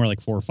 It might be more like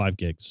 4 or 5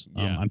 gigs.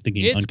 Yeah. I'm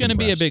thinking it's going to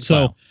be a big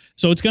file. file.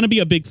 So it's going to be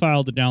a big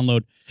file to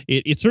download.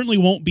 It certainly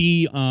won't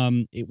be.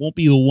 It won't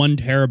be the 1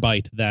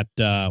 terabyte that.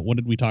 What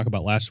did we talk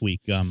about last week?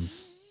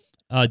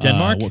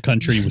 Denmark. What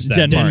country was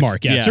that?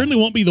 Denmark. Yeah, it certainly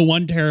won't be the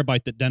 1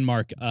 terabyte that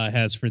Denmark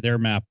has for their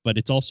map, but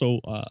it's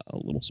also a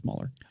little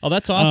smaller. Oh,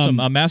 that's awesome.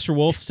 Master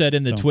Wolf said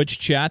in the so- Twitch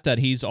chat that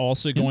he's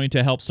also going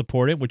to help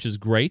support it, which is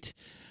great.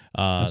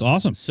 That's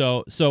awesome.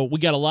 So we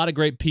got a lot of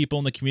great people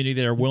in the community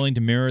that are willing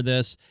to mirror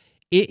this.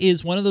 It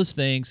is one of those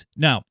things.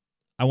 Now,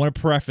 I want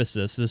to preface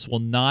this. This will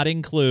not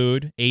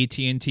include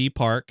AT&T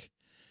Park.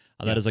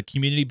 That is a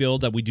community build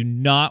that we do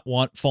not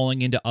want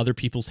falling into other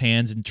people's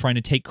hands and trying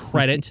to take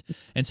credit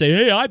and say,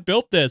 hey, I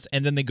built this.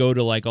 And then they go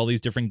to like all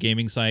these different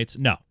gaming sites.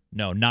 No,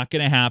 not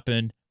going to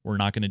happen. We're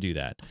not going to do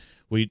that.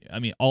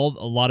 A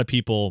lot of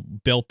people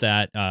built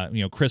that.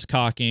 Chris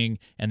Cocking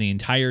and the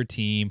entire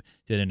team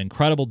did an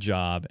incredible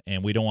job,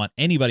 and we don't want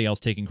anybody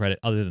else taking credit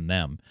other than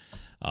them.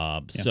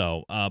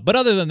 But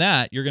other than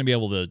that, you're going to be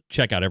able to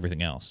check out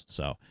everything else.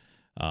 So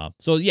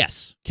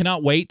yes,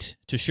 cannot wait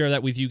to share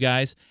that with you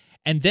guys.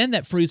 And then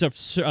that frees up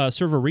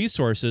server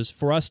resources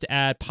for us to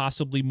add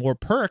possibly more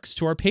perks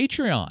to our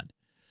Patreon.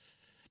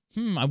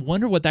 I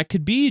wonder what that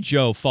could be,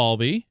 Joe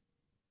Falby.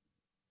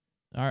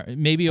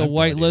 Maybe a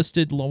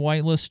whitelisted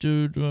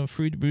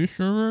free to be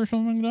server or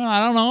something like that.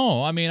 I don't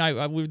know. I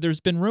mean, there's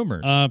been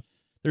rumors.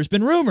 There's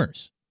been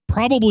rumors.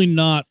 Probably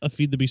not a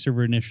Feed the Beast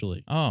server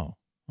initially. Oh,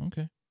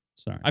 okay.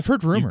 Sorry, I've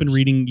heard rumors.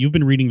 You've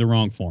been reading the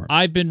wrong form.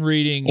 I've been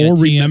reading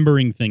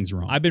remembering things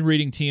wrong. I've been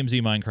reading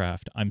TMZ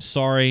Minecraft. I'm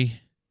sorry.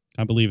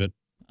 I believe it.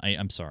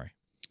 I'm sorry.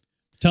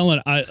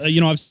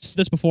 I've said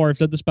this before. I've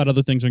said this about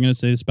other things. I'm going to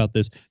say this about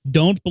this.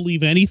 Don't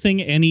believe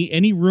anything,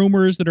 any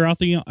rumors that are out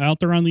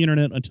there on the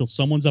internet until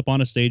someone's up on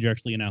a stage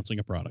actually announcing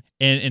a product.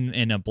 And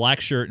in a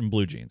black shirt and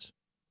blue jeans.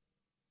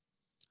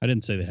 I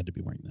didn't say they had to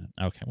be wearing that.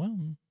 Okay, well,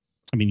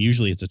 I mean,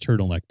 usually it's a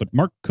turtleneck, but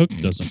Mark Cook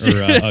doesn't.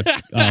 Or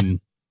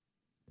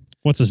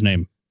what's his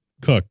name?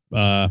 Cook.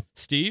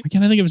 Steve. Why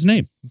can't I think of his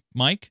name?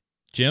 Mike.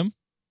 Jim.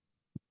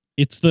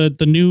 It's the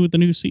new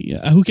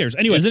CEO. Who cares?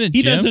 Anyway, isn't it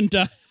he Jim? doesn't.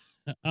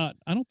 I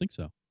don't think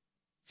so.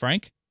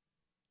 Frank?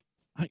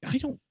 I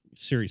don't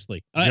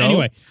seriously. Joe?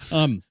 Anyway,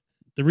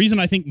 the reason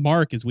I think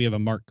Mark is we have a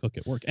Mark Cook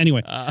at work.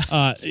 Anyway,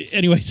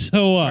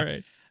 so all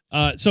right.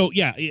 So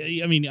yeah,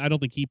 I mean, I don't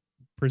think he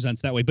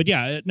presents that way, but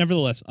yeah,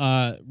 nevertheless,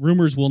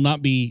 rumors will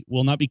not be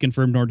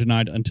confirmed nor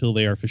denied until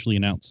they are officially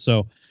announced.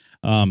 So,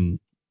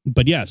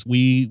 but yes,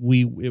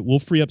 it will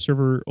free up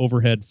server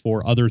overhead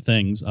for other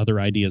things, other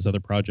ideas, other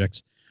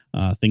projects,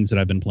 things that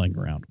I've been playing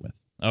around with.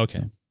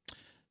 Okay.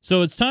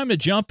 So it's time to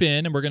jump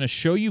in, and we're going to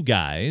show you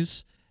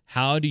guys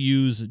how to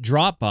use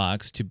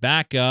Dropbox to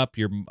back up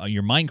your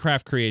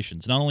Minecraft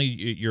creations. Not only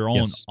your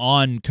own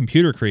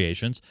on-computer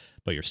creations,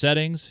 but your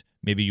settings.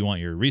 Maybe you want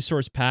your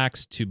resource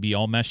packs to be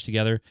all meshed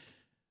together.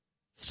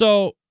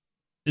 So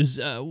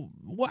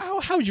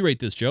how would you rate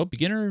this, Joe?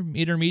 Beginner,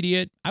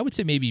 intermediate? I would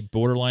say maybe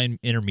borderline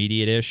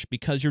intermediate-ish,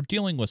 because you're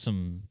dealing with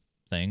some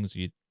things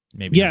you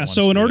maybe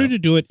so in order to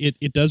do it,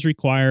 it does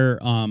require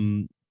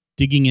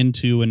digging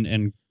into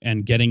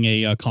and getting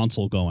a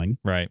console going.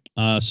 Right.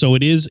 So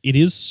it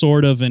is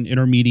sort of an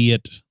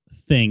intermediate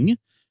thing,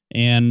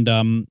 and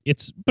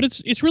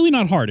it's really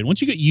not hard. And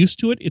once you get used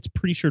to it, it's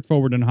pretty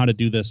straightforward on how to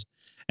do this.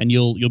 And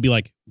you'll be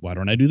like, why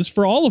don't I do this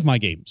for all of my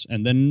games?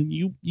 And then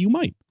you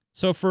might.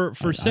 So for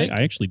sake,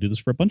 I actually do this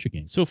for a bunch of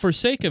games. So for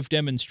sake of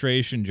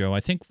demonstration, Joe, I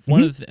think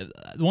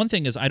one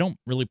thing is I don't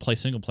really play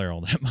single player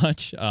all that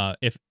much,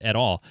 if at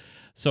all.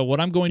 So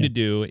what I'm going to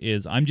do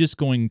is I'm just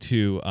going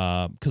to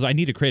because I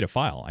need to create a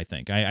file. I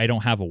think I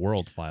don't have a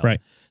world file.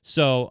 Right.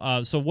 So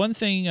one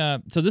thing.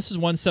 So this is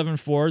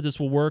 174. This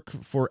will work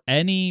for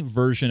any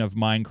version of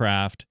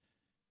Minecraft.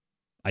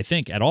 I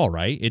think at all,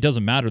 right? It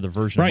doesn't matter the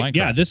version of Minecraft.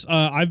 Yeah. This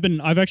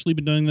I've actually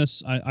been doing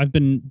this. I've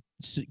been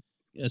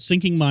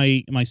syncing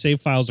my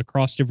save files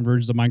across different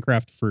versions of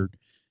Minecraft for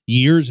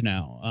years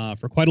now,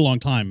 for quite a long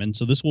time. And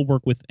so this will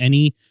work with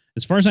any,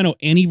 as far as I know,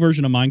 any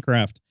version of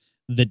Minecraft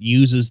that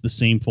uses the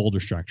same folder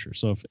structure.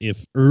 So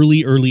if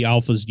early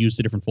alphas used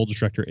a different folder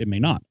structure, it may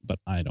not, but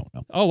I don't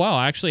know. Oh wow,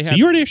 I actually have. So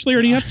you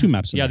already have two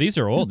maps. Yeah, these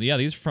are old. Yeah,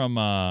 these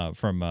are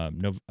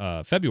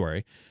from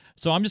February.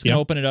 So I'm just gonna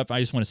open it up. I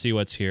just want to see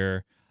what's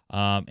here,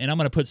 and I'm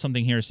gonna put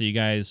something here so you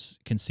guys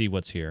can see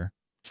what's here.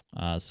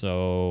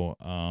 We'll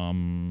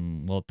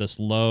let this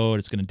load.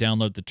 It's going to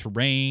download the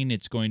terrain.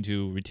 It's going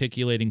to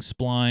reticulating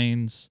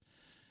splines.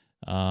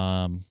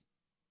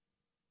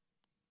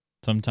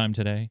 Sometime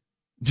today.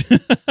 I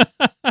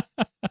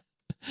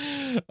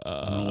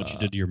don't know what you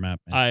did to your map,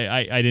 man.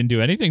 I didn't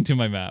do anything to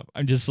my map.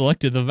 I just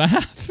selected the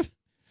map.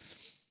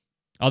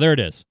 Oh, there it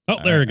is. Oh,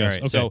 there it goes. Right.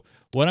 Okay. So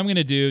what I'm going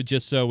to do,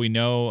 just so we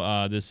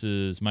know, this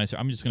is my.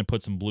 I'm just going to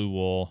put some blue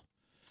wool.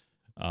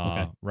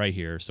 Right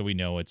here, so we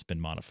know it's been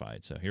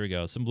modified. So here we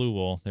go, some blue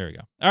wool. There we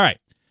go. All right.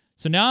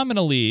 So now I'm going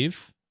to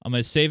leave. I'm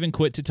going to save and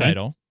quit to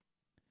title.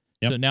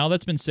 Yep. So now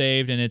that's been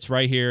saved, and it's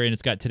right here, and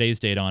it's got today's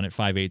date on it,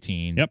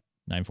 5/18. Yep.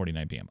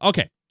 9:49 p.m.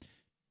 Okay.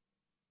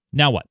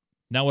 Now what?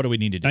 Now what do we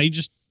need to do?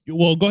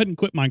 Now go ahead and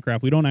quit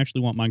Minecraft. We don't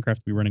actually want Minecraft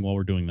to be running while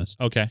we're doing this.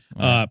 Okay.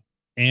 Right.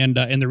 And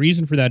the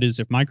reason for that is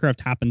if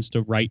Minecraft happens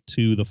to write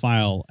to the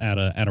file at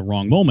a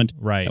wrong moment,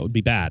 right, that would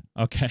be bad.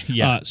 Okay.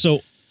 Yeah.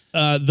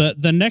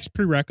 The next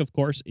prereq, of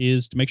course,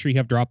 is to make sure you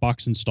have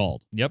Dropbox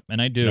installed. Yep,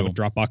 and I do. You have a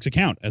Dropbox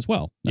account as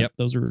well. Yep.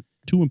 Those are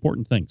two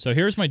important things. So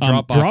here's my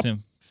Dropbox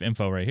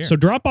info right here. So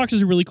Dropbox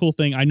is a really cool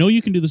thing. I know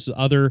you can do this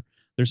with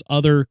there's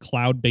other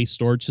cloud-based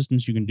storage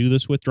systems you can do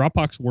this with.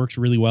 Dropbox works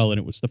really well, and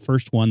it was the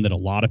first one that a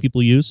lot of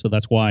people use, so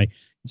that's why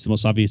it's the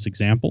most obvious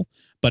example.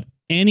 But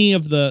any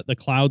of the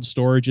cloud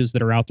storages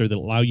that are out there that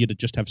allow you to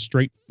just have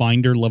straight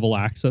Finder level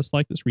access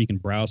like this, where you can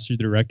browse through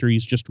the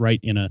directories just right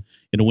in a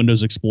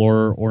Windows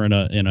Explorer or in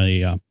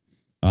a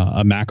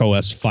Mac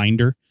OS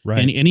Finder, right?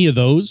 And any of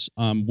those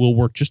will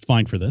work just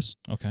fine for this.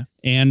 Okay.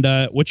 And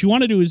what you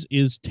want to do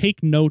is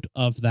take note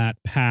of that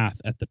path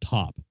at the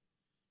top.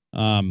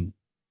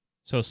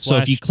 So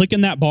if you click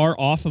in that bar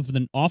off of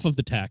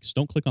the text,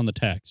 don't click on the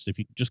text. If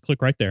you just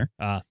click right there,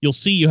 you'll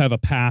see you have a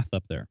path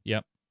up there.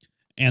 Yep.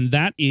 And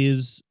that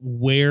is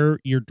where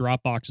your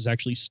Dropbox is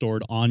actually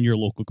stored on your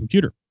local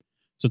computer.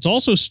 So it's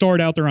also stored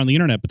out there on the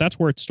internet, but that's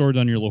where it's stored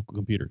on your local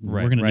computer.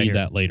 Right, we're going to need here.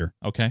 that later.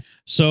 Okay.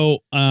 So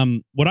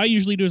what I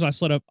usually do is I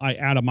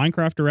add a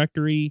Minecraft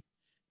directory,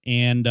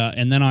 and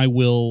then I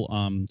will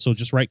so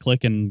just right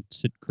click and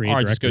create. All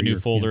right, directory. just go new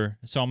folder.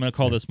 So I'm going to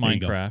call this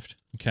Minecraft.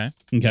 Okay.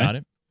 Got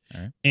it.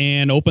 All right.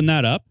 And open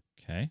that up.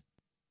 Okay.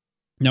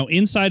 Now,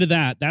 inside of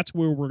that's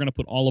where we're going to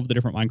put all of the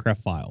different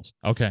Minecraft files.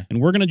 Okay. And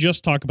we're going to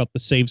just talk about the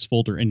saves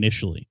folder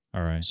initially.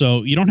 All right.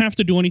 So you don't have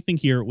to do anything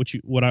here.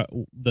 What I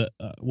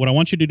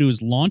want you to do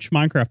is launch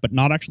Minecraft, but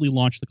not actually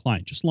launch the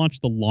client. Just launch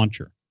the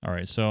launcher. All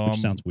right. So which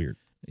sounds weird.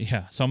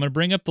 Yeah. So I'm going to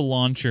bring up the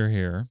launcher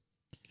here.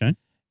 Okay.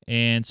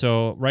 And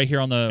so right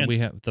here we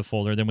have the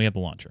folder, then we have the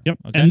launcher. Yep.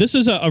 Okay? And this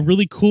is a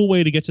really cool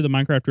way to get to the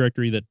Minecraft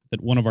directory that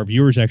one of our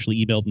viewers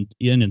actually emailed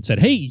in and said,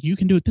 hey, you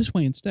can do it this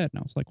way instead. And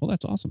I was like, well,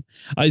 that's awesome.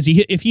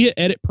 If you hit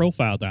edit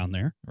profile down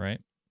there.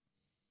 Right.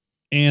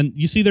 And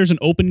you see there's an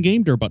open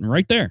game door button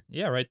right there.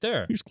 Yeah, right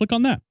there. You just click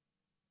on that.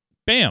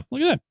 Bam.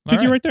 Look at that.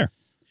 Took you right there.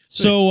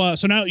 Sweet.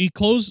 So now you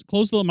close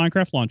the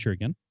Minecraft launcher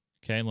again.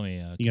 Okay, let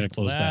me. You got to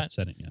close that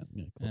setting.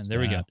 Yeah, and there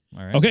we go.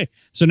 All right. Okay,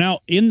 so now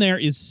in there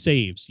is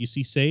saves. You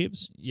see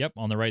saves? Yep,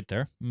 on the right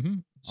there. Mm-hmm.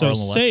 So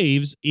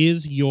saves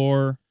is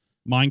your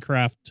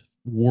Minecraft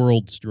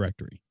worlds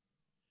directory,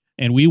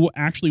 and we will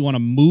actually want to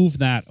move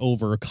that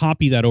over,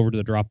 copy that over to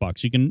the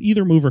Dropbox. You can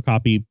either move or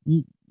copy.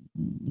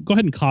 Go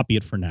ahead and copy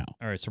it for now.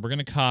 All right, so we're going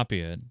to copy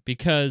it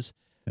because.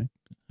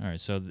 All right,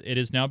 so it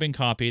has now been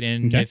copied,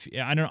 and if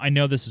I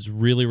know this is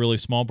really, really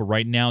small, but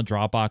right now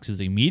Dropbox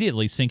is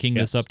immediately syncing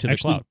this up to the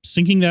cloud.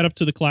 Syncing that up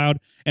to the cloud,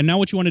 and now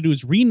what you want to do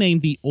is rename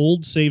the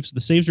old saves,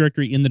 the saves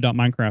directory in the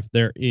 .minecraft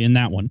there in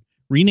that one.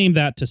 Rename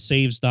that to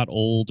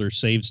saves.old or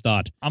saves.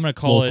 I'm going to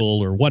call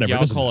local or whatever. Yeah,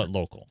 I'll call it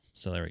local.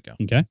 So there we go.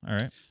 Okay. All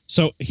right.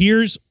 So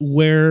here's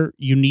where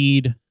you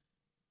need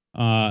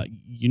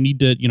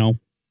to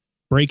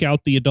break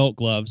out the adult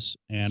gloves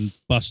and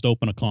bust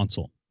open a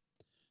console.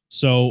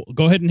 So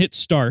go ahead and hit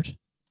start.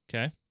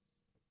 Okay.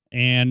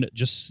 And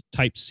just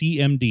type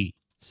CMD.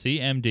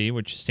 CMD,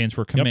 which stands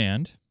for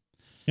command.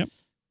 Yep.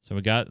 So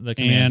we got the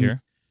command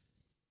here.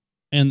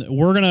 And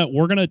we're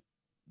gonna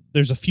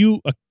there's a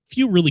few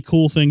really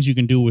cool things you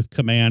can do with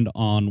command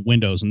on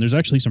Windows, and there's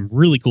actually some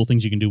really cool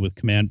things you can do with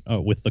command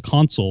with the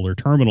console or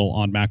terminal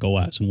on Mac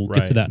OS, and we'll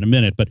get to that in a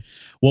minute. But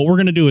what we're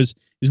gonna do is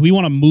we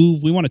want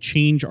to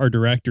change our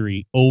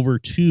directory over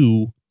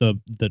to the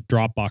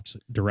Dropbox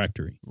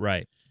directory.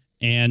 Right.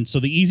 And so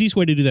the easiest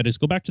way to do that is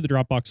go back to the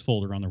Dropbox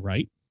folder on the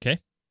right. Okay.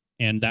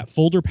 And that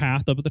folder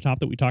path up at the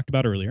top that we talked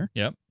about earlier.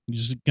 Yep. You're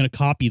just going to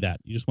copy that.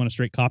 You just want to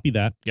straight copy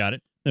that. Got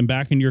it. Then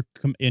back in your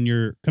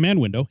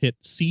command window, hit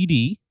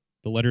CD,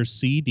 the letters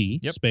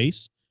CD,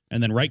 space,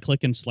 and then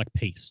right-click and select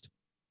paste.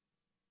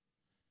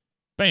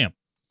 Bam.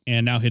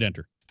 And now hit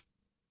enter.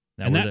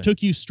 And that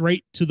took you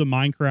straight to the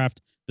Minecraft,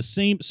 the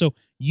same. So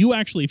you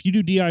actually, if you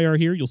do dir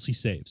here, you'll see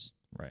saves.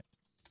 Right.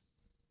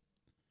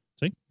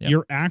 See? Yep.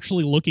 You're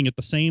actually looking at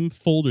the same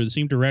folder, the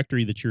same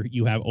directory that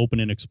you have open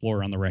in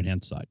Explorer on the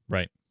right-hand side.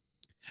 Right.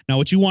 Now,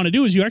 what you want to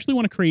do is you actually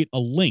want to create a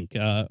link,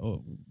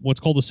 what's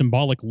called a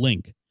symbolic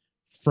link,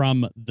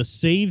 from the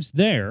saves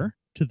there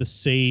to the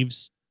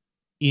saves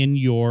in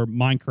your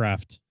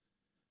Minecraft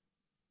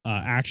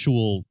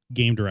actual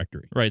game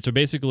directory. Right. So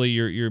basically,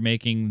 you're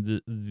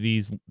making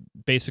these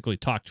basically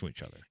talk to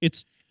each other.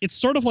 It's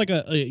sort of like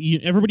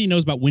everybody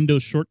knows about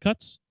Windows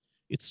shortcuts.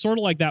 It's sort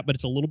of like that, but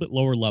it's a little bit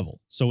lower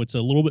level. So it's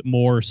a little bit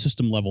more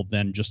system level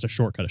than just a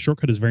shortcut. A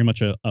shortcut is very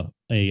much a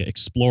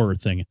Explorer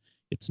thing.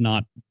 It's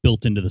not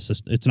built into the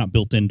system. It's not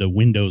built into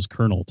Windows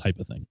kernel type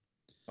of thing.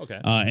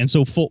 Okay. And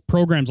so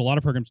a lot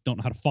of programs don't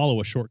know how to follow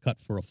a shortcut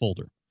for a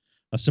folder.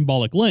 A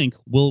symbolic link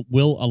will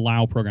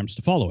allow programs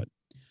to follow it.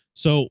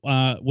 So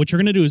what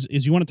you're going to do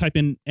is you want to type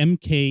in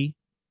mk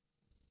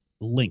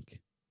link.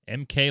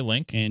 MK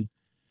link. And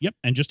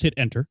just hit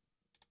enter.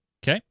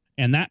 Okay.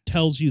 And that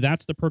tells you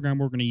that's the program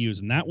we're going to use,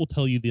 and that will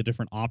tell you the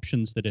different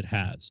options that it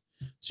has.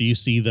 So you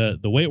see the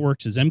way it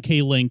works is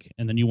mk link,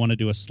 and then you want to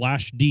do a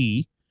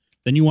 /d.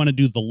 Then you want to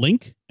do the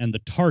link and the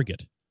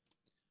target.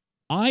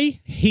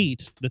 I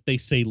hate that they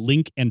say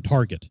link and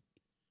target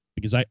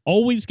because I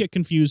always get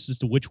confused as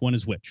to which one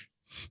is which.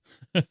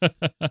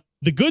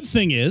 The good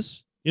thing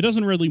is it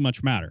doesn't really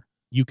much matter.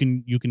 You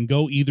can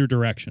go either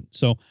direction.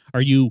 So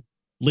are you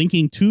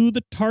linking to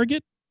the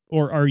target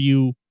or are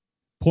you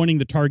pointing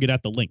the target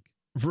at the link?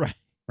 Right.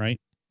 Right.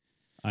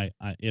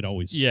 It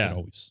always. Yeah.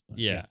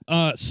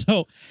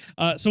 So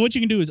what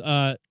you can do is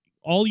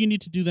all you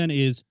need to do then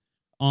is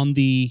on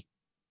the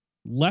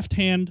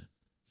left-hand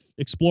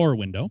Explorer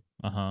window.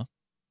 Uh-huh.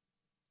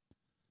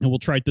 And we'll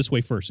try it this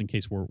way first in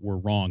case we're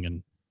wrong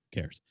and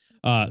who cares.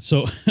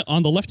 So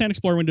on the left-hand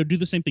Explorer window, do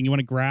the same thing. You want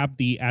to grab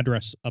the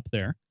address up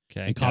there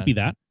and copy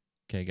that.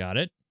 Okay, got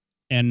it.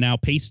 And now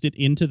paste it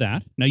into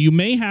that. Now you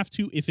may have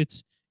to,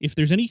 if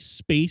there's any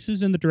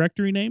spaces in the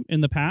directory name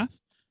in the path,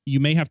 you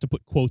may have to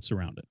put quotes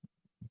around it.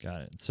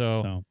 Got it.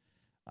 So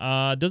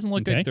doesn't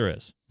look like there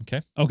is.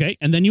 Okay. Okay.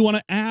 And then you want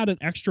to add an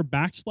extra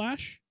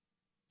backslash.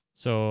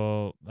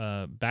 So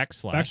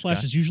backslash.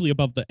 Backslash is usually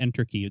above the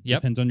enter key. It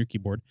depends on your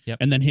keyboard. Yep.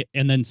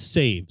 And then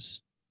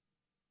saves.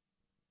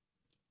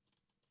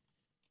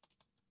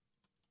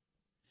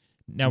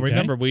 Now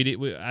remember,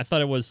 I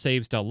thought it was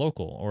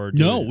saves.local or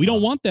no, we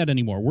don't want that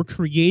anymore. We're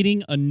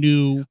creating a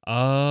new.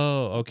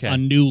 Oh, okay. A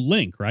new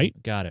link, right?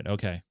 Got it.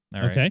 Okay.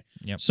 All right. Okay.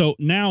 Yep. So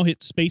now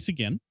hit space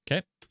again.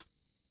 Okay.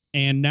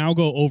 And now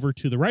go over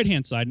to the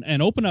right-hand side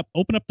and open up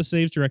the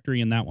saves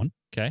directory in that one.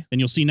 Okay. And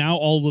you'll see now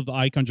all of the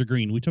icons are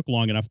green. We took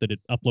long enough that it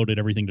uploaded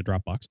everything to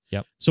Dropbox.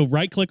 Yep. So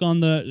right-click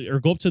on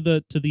go up to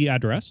the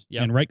address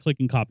and right-click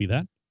and copy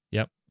that.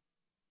 Yep.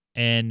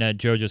 And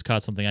Joe just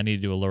caught something. I need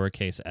to do a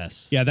lowercase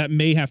s. Yeah, that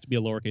may have to be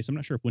a lowercase. I'm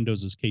not sure if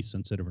Windows is case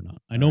sensitive or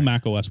not. I know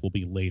Mac OS will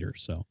be later.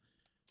 So.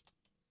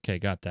 Okay,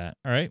 got that.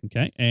 All right.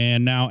 Okay.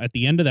 And now at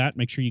the end of that,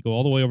 make sure you go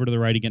all the way over to the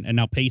right again and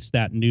now paste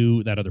that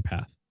other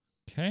path.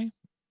 Okay.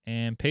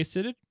 And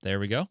pasted it. There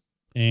we go.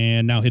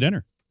 And now hit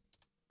enter.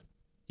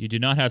 You do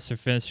not have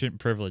sufficient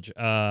privilege.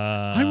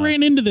 I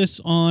ran into this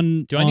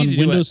on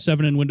Windows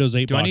 7 and Windows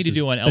 8 Do boxes. I need to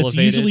do an elevated?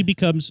 That's usually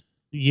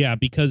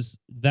because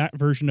that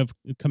version of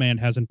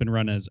command hasn't been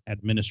run as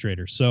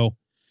administrator. So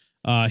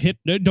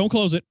don't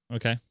close it.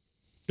 Okay.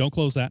 Don't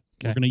close that.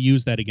 Okay. We're going to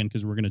use that again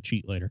because we're going to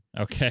cheat later.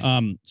 Okay.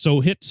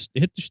 So hit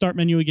the start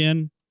menu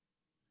again.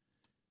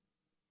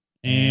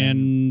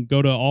 And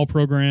go to all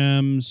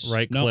programs.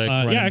 Right click.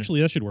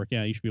 Actually, that should work.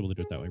 Yeah, you should be able to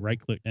do it that way. Right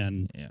click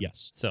and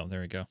yes. So there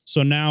we go.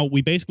 So now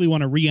we basically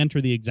want to re-enter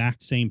the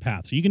exact same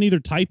path. So you can either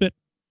type it.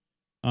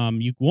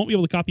 You won't be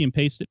able to copy and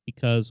paste it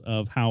because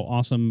of how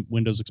awesome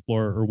Windows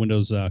Explorer or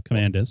Windows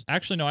Command is.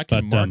 Actually, no, I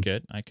can mark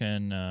it. I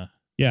can.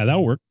 Yeah,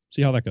 that'll work.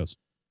 See how that goes.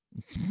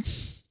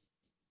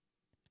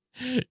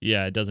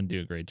 Yeah, it doesn't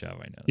do a great job.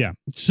 I know. Yeah.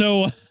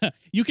 So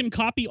you can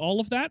copy all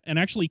of that and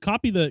actually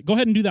copy go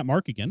ahead and do that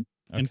mark again.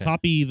 And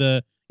copy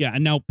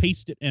and now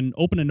paste it and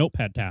open a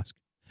notepad task.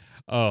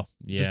 Oh,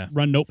 yeah. Just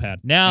run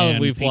notepad. Now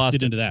we've lost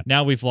it into that.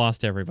 Now we've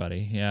lost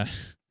everybody. Yeah.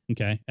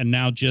 Okay. And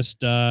now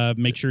just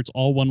make sure it's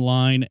all one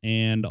line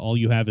and all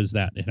you have is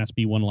that. It has to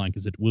be one line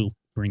because it will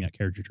bring that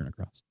carriage return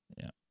across.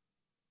 Yeah.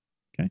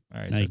 Okay.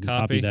 All right, Now so you can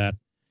copy that.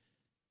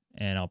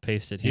 And I'll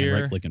paste it And here.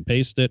 right-click and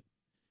paste it,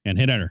 and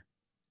hit enter.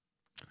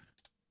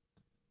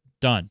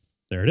 Done.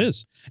 There it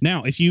is.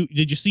 Now, did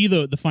you see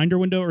the Finder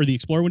window or the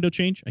Explorer window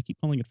change? I keep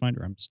calling it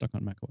Finder. I'm stuck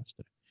on macOS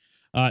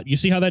today. You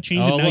see how that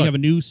changed? Oh, Now you have a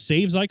new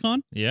Saves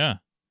icon. Yeah.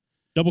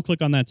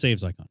 Double-click on that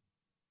Saves icon.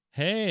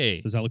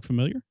 Hey. Does that look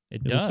familiar?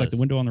 It does. Looks like the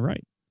window on the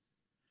right.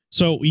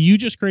 So you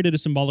just created a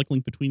symbolic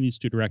link between these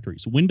two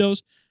directories.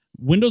 Windows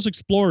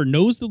Explorer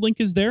knows the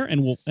link is there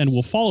and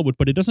will follow it,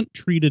 but it doesn't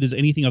treat it as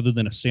anything other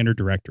than a standard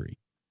directory.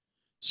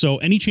 So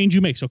any change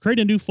you make, so create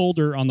a new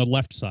folder on the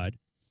left side.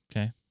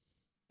 Okay.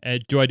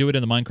 Do I do it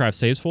in the Minecraft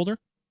saves folder?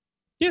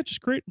 Yeah,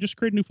 just create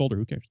a new folder.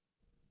 Who cares?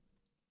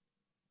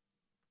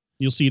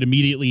 You'll see it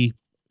immediately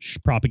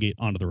propagate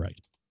onto the right.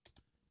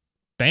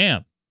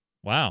 Bam.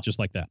 Wow. Just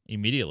like that.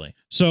 Immediately.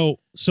 So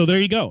there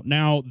you go.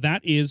 Now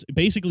that is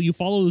basically you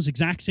follow those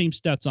exact same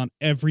steps on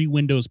every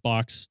Windows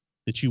box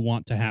that you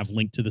want to have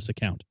linked to this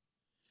account.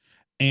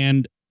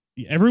 And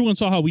everyone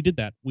saw how we did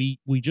that. We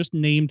just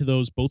named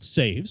those both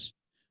saves.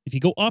 If you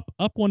go up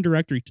one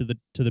directory to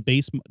the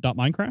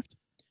base.minecraft,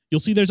 you'll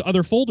see there's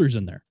other folders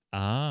in there.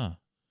 Ah.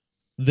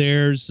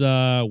 There's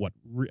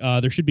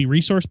there should be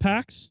resource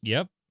packs.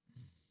 Yep.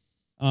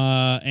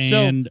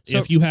 And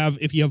if you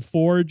have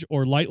Forge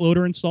or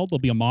Lightloader installed, there'll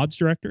be a mods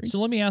directory. So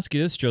let me ask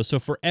you this, Joe. So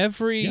for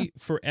every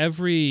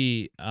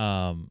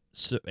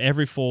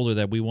folder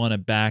that we want to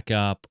back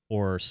up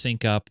or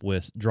sync up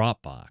with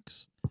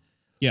Dropbox,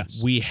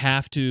 yes, we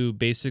have to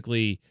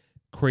basically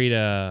create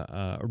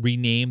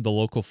rename the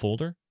local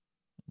folder,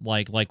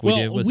 like we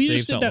did with we Save.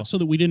 just did that so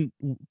that we didn't,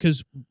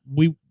 because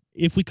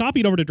if we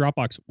copied over to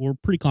Dropbox, we're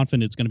pretty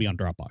confident it's going to be on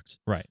Dropbox.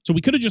 Right. So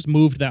we could have just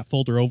moved that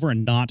folder over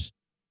and not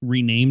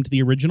renamed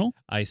the original.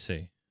 I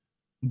see.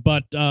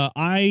 But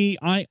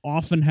I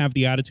often have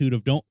the attitude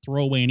of don't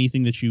throw away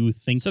anything that you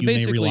think you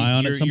may rely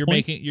on at some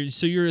point.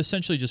 You're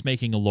essentially just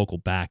making a local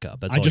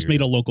backup. That's I all just made a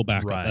doing. local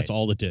backup. Right. That's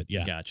all it did.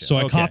 Yeah. Gotcha. So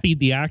I Okay. copied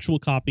the actual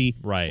copy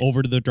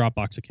over to the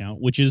Dropbox account,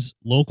 which is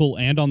local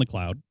and on the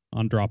cloud,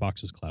 on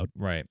Dropbox's cloud.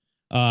 Right.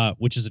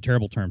 Which is a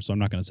terrible term, so I'm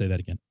not going to say that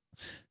again.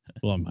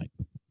 Well, I might,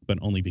 but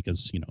only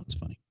because it's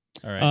funny.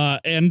 All right.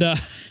 And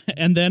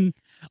then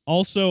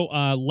also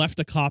left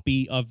a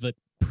copy of the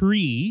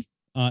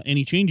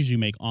any changes you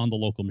make on the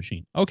local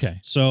machine. Okay.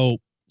 So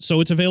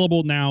it's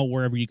available now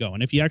wherever you go.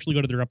 And if you actually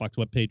go to the Dropbox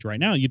webpage right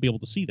now, you'd be able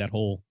to see that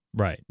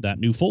that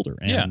new folder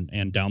and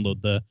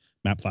download the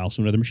map files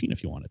from another machine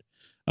if you wanted.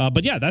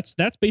 But yeah, that's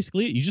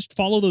basically it. You just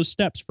follow those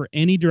steps for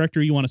any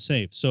directory you want to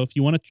save. So if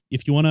you want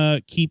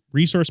to keep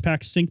resource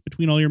packs synced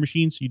between all your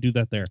machines, you do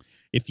that there.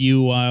 If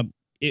you want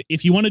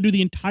to do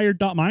the entire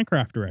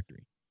 .minecraft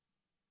directory,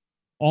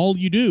 all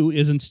you do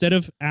is instead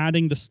of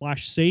adding the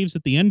 /saves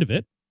at the end of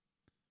it,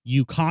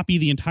 you copy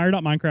the entire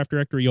 .minecraft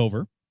directory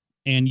over,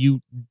 and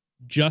you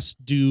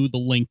just do the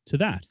link to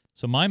that.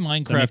 So my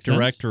Minecraft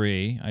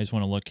directory, I just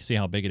want to see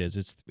how big it is.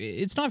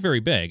 It's not very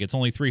big. It's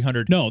only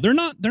 300. No, they're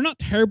not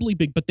terribly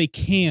big, but they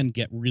can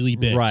get really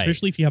big, right.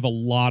 Especially if you have a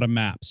lot of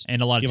maps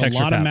and a lot of texture packs,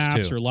 a lot of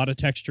maps too. or a lot of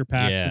texture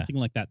packs, something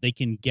like that. They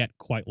can get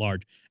quite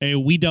large.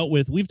 And we've dealt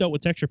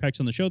with texture packs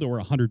on the show that were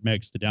 100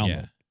 megs to download.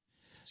 Yeah.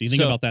 So you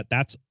think about that.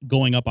 That's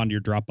going up onto your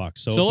Dropbox.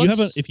 So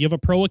if you have a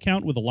pro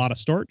account with a lot of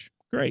storage,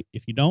 great.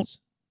 If you don't.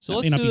 So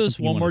let's do this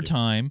one more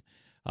time,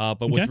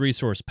 but with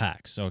resource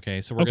packs. Okay,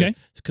 so we're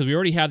because we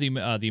already have the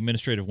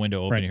administrative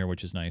window open here,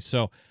 which is nice.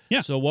 So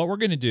so what we're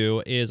going to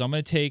do is I'm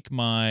going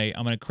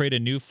to create a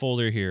new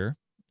folder here.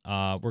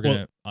 We're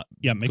going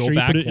to make sure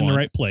you put it in the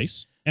right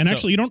place. And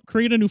actually, you don't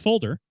create a new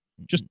folder.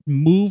 Just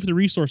move the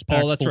resource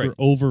packs folder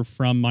over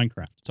from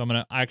Minecraft.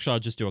 So I'll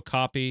just do a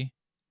copy.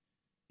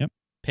 Yep.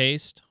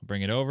 Paste.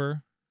 Bring it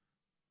over.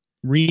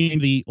 Rename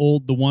the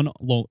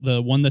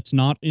one that's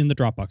not in the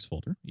Dropbox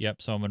folder.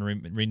 Yep. So I'm going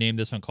to rename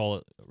this and call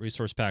it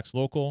Resource Packs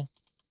Local.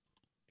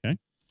 Okay.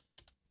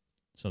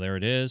 So there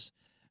it is.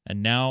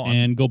 And now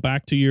go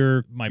back to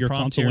your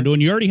console window,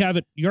 and you already have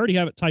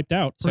it typed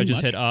out. So I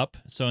just hit up.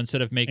 So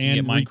instead of making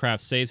it Minecraft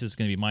saves, it's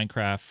going to be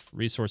Minecraft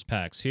Resource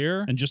Packs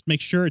here. And just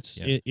make sure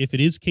if it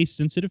is case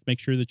sensitive, make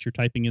sure that you're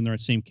typing in the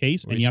same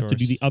case, and you have to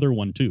do the other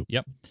one too.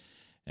 Yep.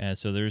 And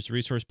so there's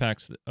Resource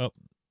Packs.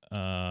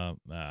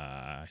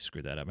 I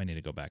screwed that up. I need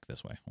to go back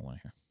this way. Hold on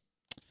here.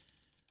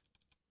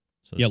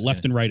 So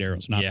left and right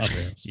arrows, not up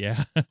arrows.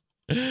 Yeah.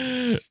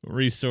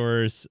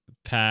 Resource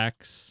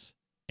packs,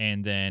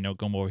 and then I'll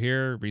go over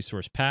here.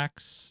 Resource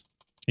packs,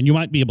 and you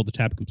might be able to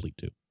tab complete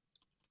too.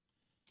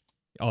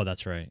 Oh,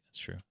 that's right. That's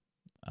true.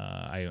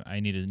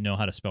 I need to know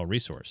how to spell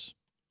resource.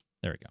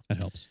 There we go.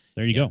 That helps.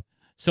 There you go.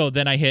 So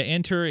then I hit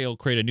enter. It'll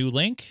create a new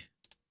link.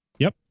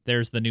 Yep.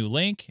 There's the new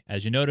link.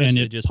 As you notice, and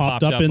it just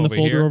popped up in the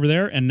folder here. over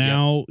there, and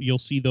now you'll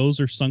see those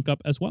are sunk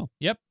up as well.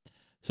 Yep.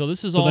 So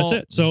this is that's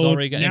it. So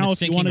now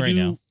if you want to do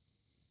now.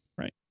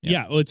 Right.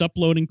 Yeah. Well, it's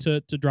uploading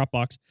to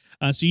Dropbox.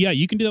 So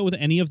you can do that with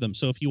any of them.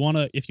 So if you want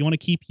to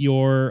keep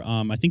your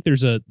I think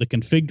there's the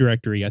config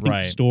directory. I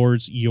think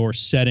stores your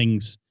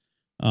settings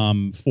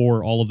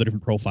for all of the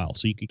different profiles.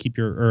 So you could keep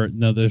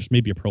no, there's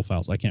maybe a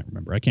profiles. I can't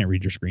remember. I can't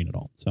read your screen at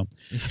all. So,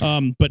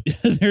 but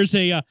there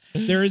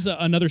is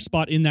another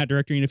spot in that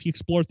directory, and if you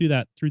explore through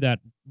that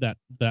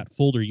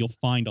folder, you'll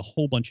find a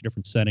whole bunch of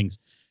different settings,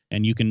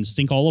 and you can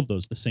sync all of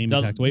those the same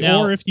exact way.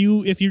 Now, or if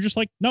you're just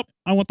like, nope,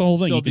 I want the whole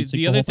thing. So you can sync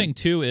the other thing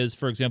too is,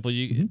 for example,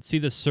 you see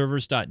the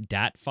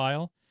servers.dat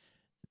file.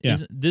 Yeah.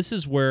 This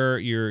is where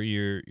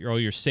all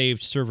your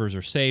saved servers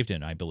are saved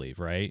in, I believe,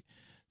 right?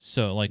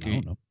 So, like,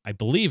 I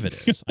believe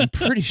it is. I'm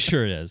pretty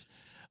sure it is.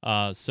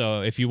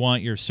 So, if you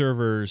want your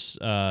servers,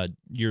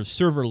 your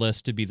server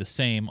list to be the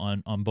same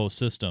on both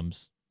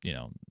systems,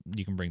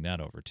 you can bring that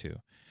over too.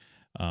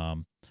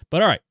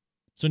 But all right,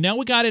 so now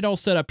we got it all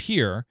set up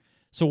here.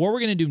 So what we're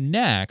going to do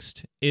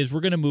next is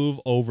we're going to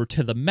move over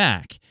to the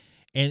Mac.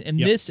 And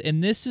this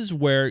is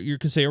where you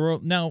can say,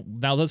 well, now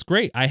that's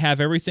great. I have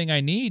everything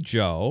I need,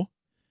 Joe.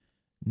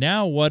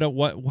 Now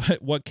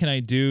what can I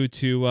do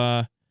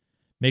to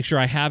make sure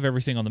I have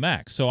everything on the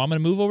Mac? So I'm going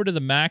to move over to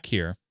the Mac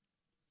here.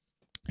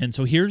 And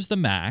so here's the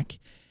Mac.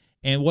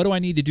 And what do I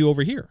need to do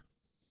over here?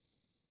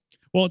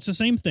 Well, it's the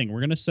same thing. We're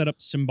going to set up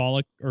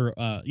symbolic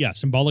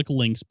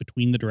links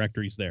between the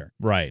directories there.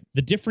 Right.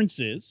 The difference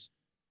is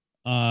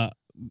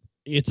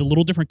it's a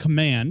little different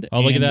command.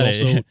 Oh, look at that.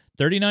 Also,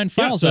 39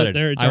 files added.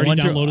 It's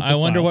already downloaded I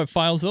wonder what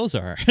files those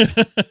are.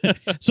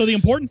 So the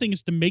important thing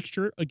is to make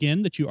sure,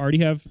 again, that you already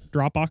have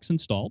Dropbox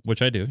installed.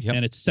 Which I do, yep.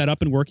 And it's set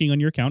up and working on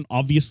your account.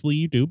 Obviously,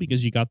 you do,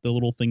 because you got the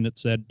little thing that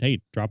said,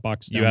 hey,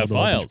 Dropbox, you have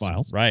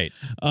files. Right.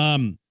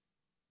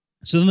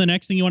 So then the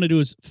next thing you want to do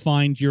is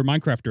find your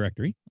Minecraft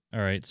directory.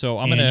 All right. So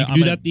I'm going to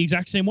do that the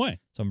exact same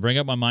way. So I'm bring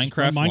up my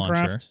Minecraft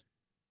launcher.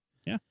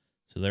 Yeah.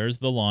 So there's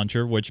the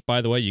launcher, which,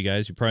 by the way, you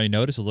probably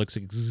noticed it looks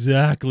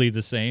exactly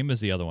the same as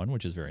the other one,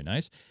 which is very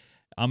nice.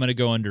 I'm going to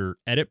go under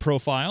Edit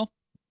Profile.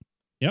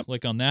 Yep.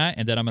 Click on that,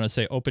 and then I'm going to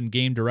say Open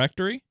Game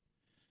Directory,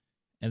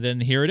 and then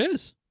here it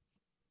is.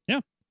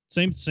 Yeah.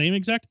 Same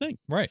exact thing.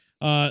 Right.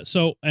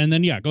 So, and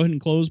then, go ahead and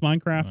close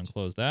Minecraft. I'm going to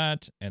close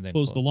that, and then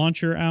close the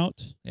launcher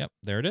out. Yep.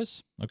 There it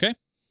is. Okay.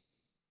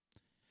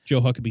 Joe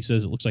Huckabee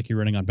says it looks like you're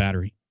running on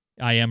battery.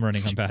 I am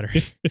running on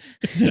battery.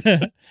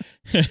 But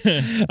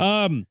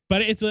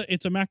it's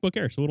a MacBook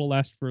Air, so it'll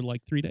last for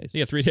like 3 days.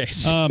 Yeah, 3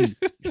 days. All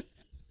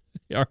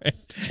right.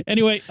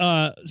 Anyway,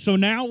 so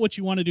now what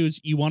you want to do is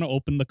you want to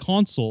open the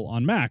console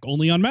on Mac,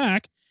 only on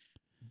Mac.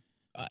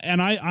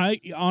 And I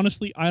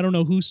honestly, I don't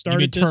know who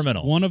started this.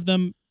 Terminal. One of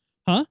them,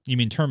 huh? You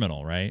mean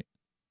terminal, right?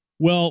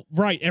 Well,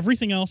 right.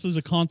 Everything else is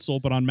a console,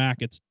 but on Mac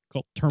it's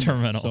called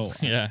terminal. So,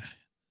 yeah.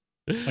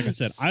 Like I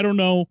said, I don't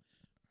know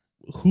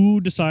who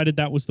decided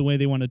that was the way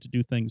they wanted to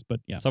do things, but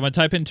yeah. So I'm going to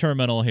type in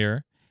terminal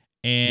here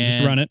and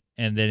just run it.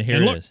 And then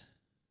here it is.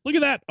 Look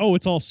at that. Oh,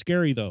 it's all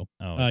scary though.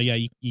 Oh, yeah,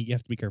 you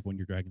have to be careful when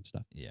you're dragging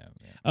stuff. Yeah.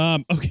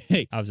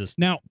 Okay. I was just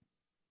now.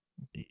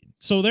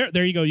 So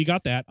there you go. You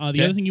got that.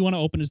 The other thing you want to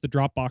open is the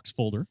Dropbox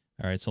folder.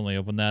 All right. So let me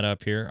open that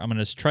up here. I'm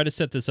going to try to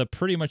set this up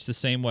pretty much the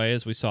same way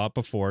as we saw it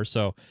before.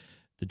 So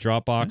the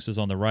Dropbox is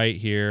on the right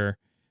here.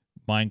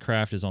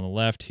 Minecraft is on the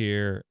left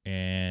here,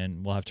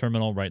 and we'll have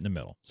terminal right in the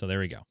middle. So there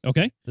we go.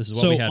 Okay. This is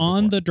what we had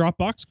on before. the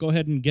Dropbox, go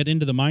ahead and get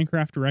into the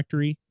Minecraft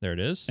directory. There it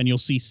is. And you'll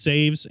see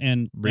saves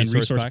and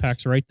resource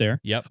packs right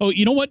there. Yep. Oh,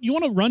 you know what? You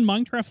want to run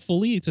Minecraft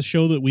fully to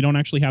show that we don't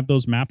actually have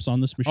those maps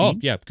on this machine? Oh,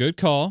 yeah. Good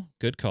call.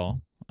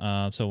 So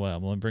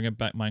we'll bring it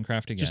back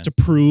Minecraft again. Just to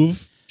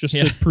prove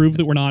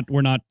that we're not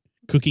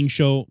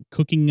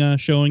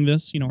showing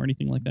this, or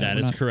anything like that. That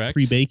is correct.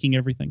 Pre-baking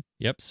everything.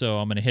 Yep. So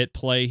I'm going to hit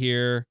play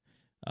here.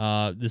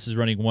 This is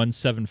running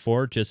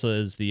 174, just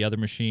as the other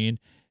machine.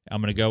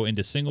 I'm going to go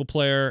into single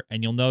player,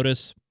 and you'll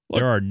notice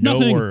there are no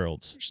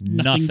worlds. There's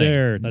nothing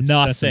there.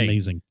 That's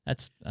amazing.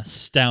 That's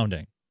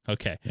astounding.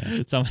 Okay,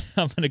 yeah. So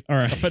I'm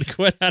gonna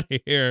quit out of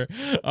here.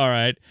 All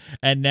right,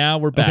 and now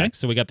we're back. Okay.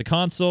 So we got the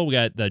console, we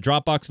got the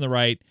Dropbox on the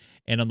right,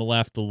 and on the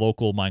left the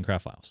local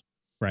Minecraft files.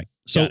 Right.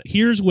 So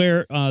here's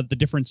where the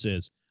difference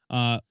is.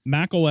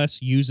 Mac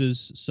OS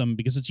uses some,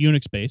 because it's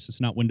Unix based,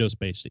 it's not Windows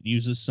based. It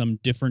uses some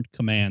different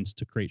commands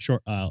to create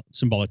short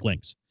symbolic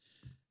links,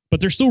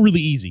 but they're still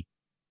really easy.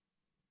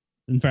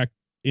 In fact,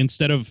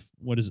 instead of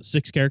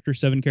 6 characters,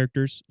 7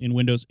 characters in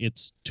Windows,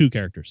 it's 2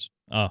 characters.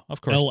 Oh,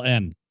 of course.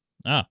 LN.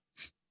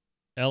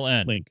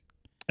 LN. Link.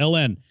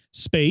 LN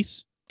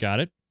space. Got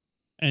it.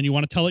 And you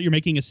want to tell it you're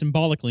making a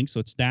symbolic link, so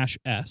it's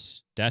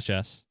 -S.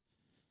 -S.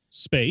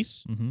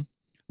 Space. Mm-hmm.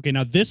 Okay,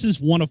 now this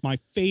is one of my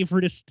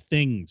favoriteest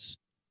things.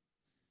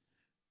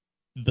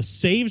 The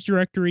saves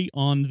directory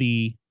on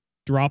the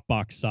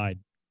Dropbox side,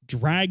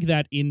 drag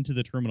that into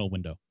the terminal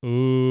window.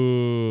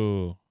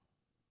 Ooh,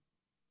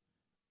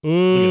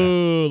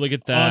 look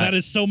at that. Oh, that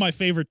is so my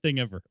favorite thing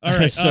ever. All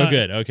right. That's so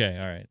good. Okay,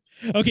 all right.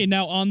 Okay,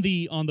 now on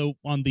the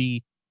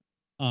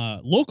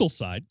local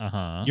side, you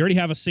already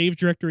have a save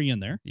directory in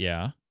there.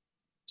 Yeah.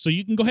 So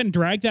you can go ahead and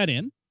drag that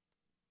in.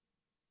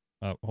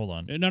 Oh, hold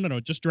on. No.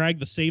 Just drag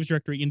the saves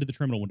directory into the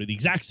terminal window. The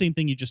exact same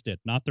thing you just did.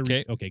 Not the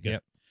okay, good.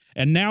 Yep.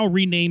 And now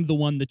rename the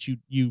one that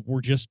you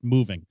were just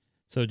moving.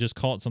 So just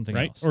call it something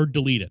else. Or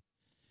delete it.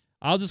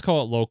 I'll just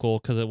call it local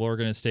because we're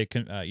going to stay,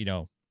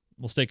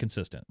 We'll stay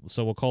consistent.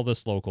 So we'll call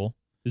this local.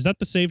 Is that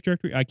the save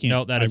directory? I can't.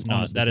 No, that is I not.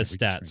 honestly That can't is read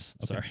the stats.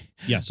 screen. Okay. Sorry.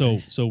 Yeah.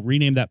 So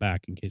rename that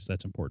back in case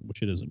that's important,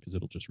 which it isn't because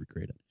it'll just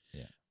recreate it.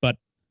 Yeah. But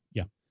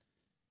yeah.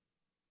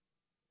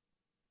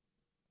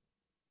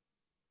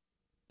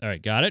 All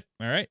right. Got it.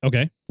 All right.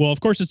 Okay. Well, of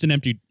course it's an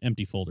empty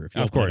folder. If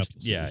you Of open it course. up,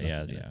 you'll see Yeah. there's Yeah.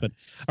 nothing in Yeah. it. But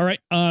all right.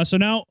 So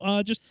now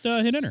just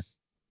hit enter.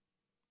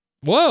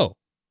 Whoa.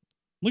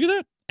 Look at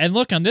that. And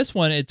look, on this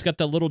one, it's got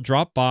the little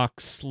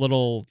Dropbox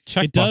little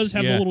checkbox. It does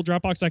have the little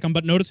Dropbox icon,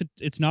 but notice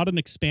it's not an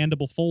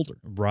expandable folder.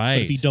 Right.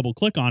 But if you double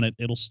click on it,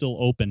 it'll still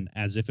open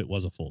as if it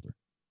was a folder.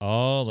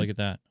 Oh, look at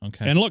that.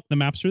 Okay. And look, the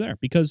maps are there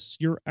because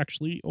you're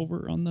actually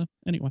over on the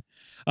anyway.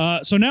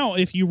 So now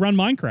if you run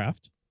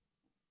Minecraft,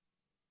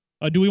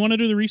 do we want to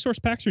do the resource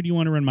packs or do you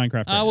want to run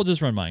Minecraft? We'll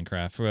just run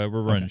Minecraft.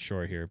 We're running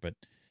short here, but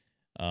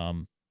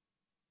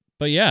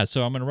yeah.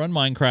 So I'm gonna run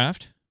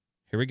Minecraft.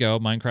 Here we go.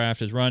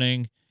 Minecraft is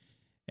running.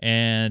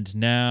 And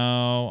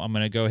now I'm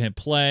going to go ahead and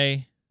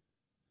play.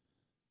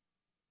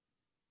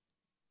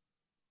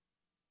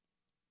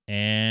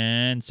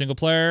 And single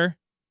player.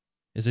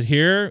 Is it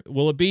here?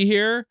 Will it be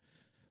here?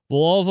 Will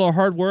all of our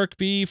hard work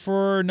be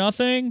for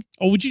nothing?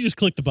 Oh, would you just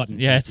click the button?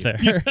 Yeah, it's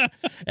there.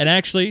 And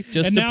actually,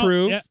 just to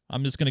prove,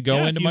 I'm just going to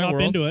go into my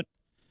world. Into it.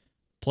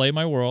 Play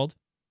my world.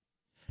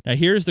 Now,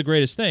 here's the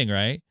greatest thing,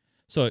 right?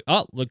 So,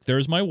 look,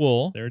 there's my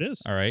wool. There it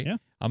is. All right. Yeah.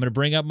 I'm going to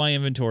bring up my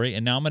inventory,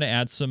 and now I'm going to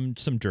add some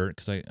dirt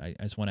because I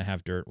just want to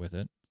have dirt with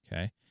it.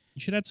 Okay.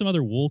 You should add some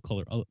other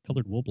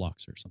colored wool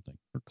blocks or something,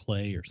 or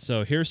clay or something.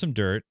 So here's some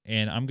dirt,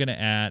 and I'm going to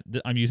add.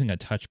 I'm using a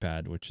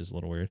touchpad, which is a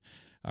little weird.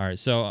 All right,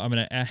 so I'm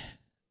going to add.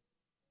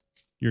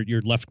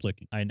 You're left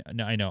clicking. I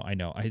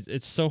know.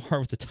 It's so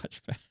hard with the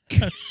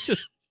touchpad.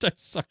 That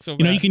sucks so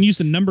bad. You can use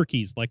the number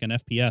keys like an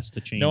FPS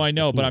to change. No, I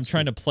know, but I'm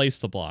trying to place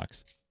the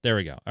blocks. There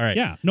we go. All right.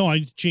 Yeah. No,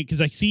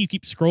 because I see you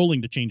keep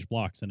scrolling to change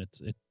blocks, and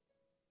it.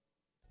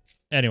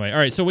 Anyway, all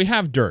right, so we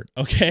have dirt,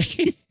 okay?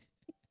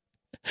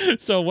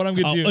 So what I'm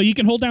going to do... Oh, you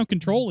can hold down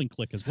Control and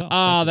click as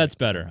well. That's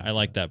better. I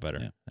like that better.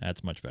 Yeah.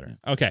 That's much better.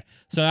 Yeah. Okay,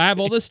 so I have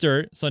all this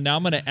dirt. So now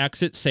I'm going to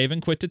exit, save, and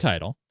quit to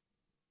title.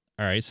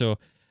 All right, so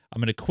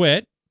I'm going to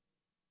quit.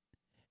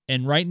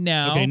 And right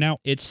now,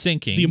 it's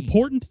syncing. The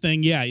important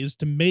thing, is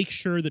to make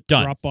sure that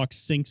Dropbox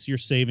syncs your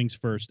savings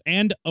first.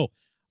 And,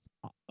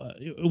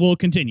 we'll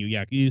continue.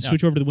 Yeah, you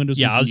switch over to the Windows.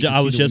 Yeah,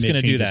 I was just going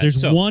to do that.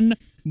 There's one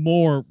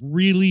more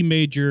really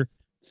major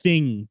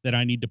thing that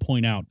I need to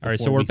point out. All right,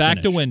 so we're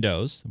back to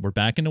Windows. We're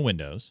back into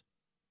Windows.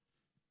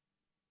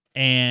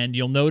 And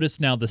you'll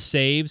notice now the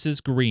saves is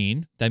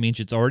green. That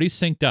means it's already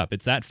synced up.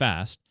 It's that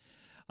fast.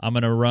 I'm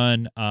going to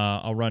run,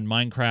 I'll run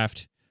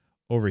Minecraft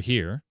over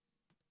here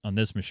on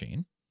this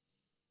machine.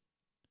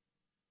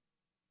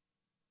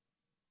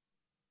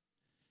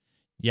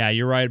 Yeah,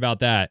 you're right about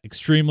that.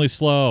 Extremely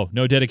slow.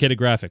 No dedicated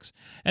graphics.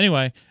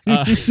 Anyway,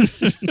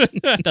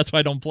 that's why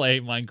I don't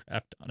play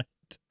Minecraft on it.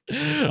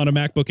 On a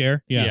MacBook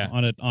Air,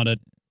 on a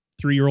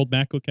 3-year-old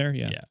MacBook Air,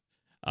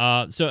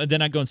 So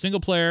then I go in single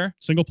player,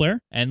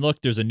 and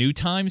look, there's a new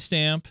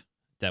timestamp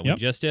that we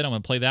just did. I'm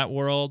gonna play that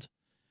world,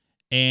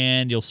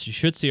 and you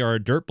should see our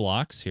dirt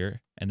blocks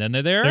here, and then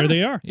they're there. There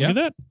they are. Yep. Look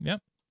at that.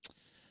 Yep.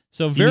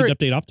 So you need to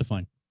update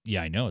Optifine.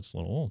 Yeah, I know it's a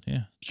little old.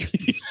 Yeah.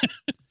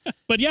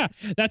 But yeah,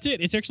 that's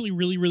it. It's actually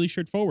really, really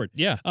straightforward.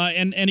 Yeah.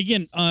 And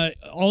again,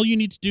 all you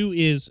need to do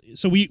is,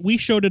 so we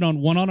showed it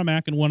on one on a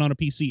Mac and one on a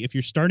PC. If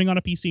you're starting on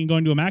a PC and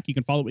going to a Mac, you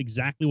can follow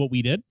exactly what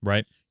we did.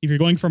 Right. If you're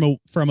going from a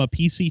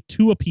PC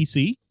to a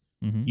PC,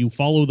 you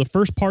follow the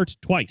first part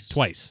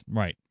twice.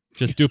 Right.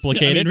 Just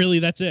duplicate it. Really,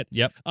 that's it.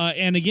 Yep.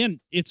 And again,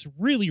 it's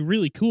really,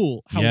 really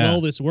cool how well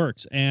this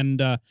works.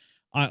 And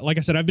like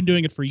I said, I've been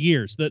doing it for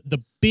years.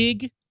 The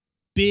big,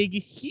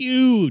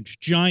 huge,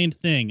 giant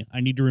thing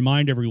I need to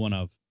remind everyone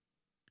of: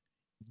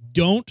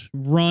 don't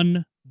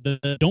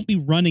be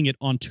running it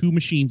on 2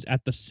 machines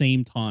at the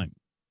same time.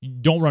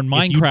 Don't run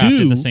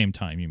Minecraft at the same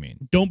time, you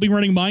mean? Don't be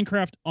running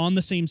Minecraft on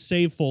the same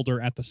save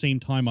folder at the same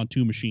time on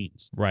 2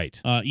 machines.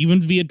 Right. Even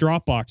via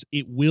Dropbox,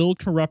 it will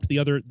corrupt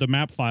the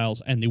map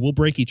files, and they will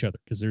break each other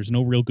because there's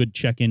no real good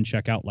check-in,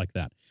 check-out like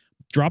that.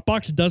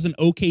 Dropbox does an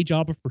okay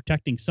job of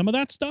protecting some of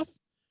that stuff,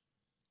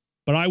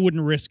 but I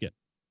wouldn't risk it.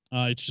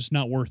 It's just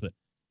not worth it.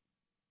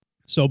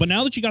 So, but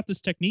now that you got this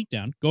technique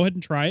down, go ahead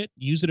and try it.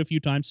 Use it a few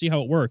times, see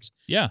how it works.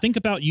 Yeah. Think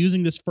about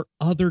using this for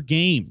other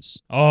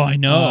games. Oh, I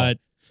know.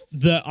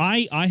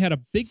 I had a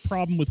big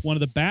problem with one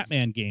of the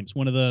Batman games,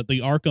 one of the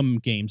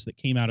Arkham games that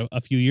came out a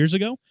few years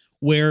ago,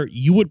 where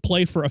you would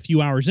play for a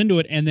few hours into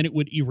it, and then it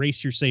would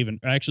erase your save and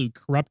actually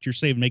corrupt your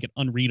save and make it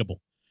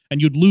unreadable.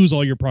 And you'd lose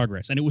all your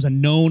progress. And it was a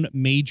known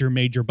major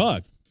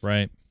bug.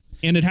 Right.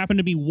 And it happened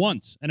to me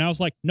once. And I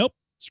was like, nope.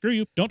 Screw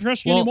you! Don't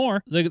trust you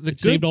anymore. It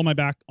saved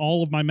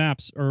all of my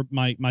maps or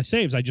my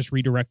saves. I just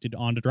redirected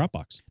onto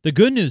Dropbox. The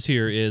good news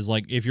here is,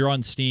 like, if you're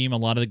on Steam, a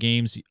lot of the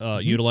games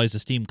utilize the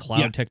Steam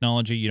cloud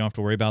technology. You don't have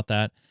to worry about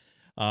that.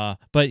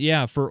 But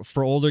yeah,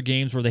 for older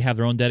games where they have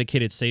their own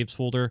dedicated saves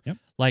folder,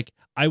 like,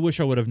 I wish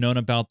I would have known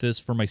about this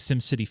for my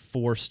SimCity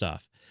 4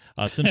 stuff.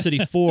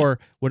 SimCity 4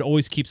 would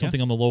always keep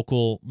something on the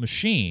local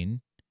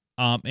machine,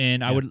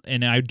 and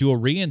I'd do a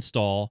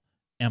reinstall.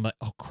 And I'm like,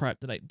 oh crap,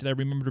 did I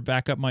remember to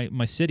back up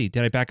my city?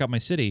 Did I back up my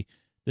city?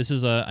 This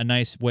is a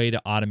nice way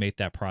to automate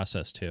that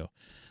process too.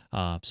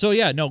 So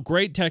yeah, no,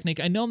 great technique.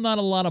 I know not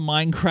a lot of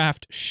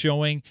Minecraft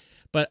showing,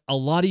 but a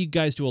lot of you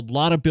guys do a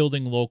lot of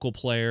building local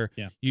player.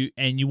 Yeah.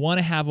 You want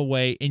to have a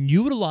way and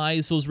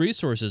utilize those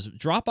resources.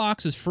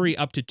 Dropbox is free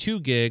up to 2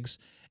 gigs.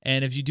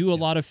 And if you do a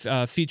lot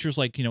of features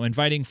like,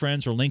 inviting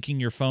friends or linking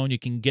your phone, you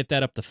can get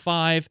that up to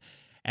 5,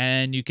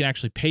 and you can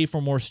actually pay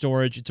for more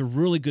storage. It's a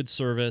really good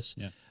service.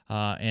 Yeah.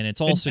 And it's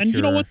all secure. And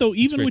you know what, though?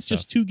 Even with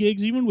just 2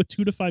 gigs, even with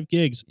 2 to 5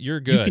 gigs, you're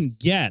good. You can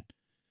get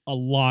a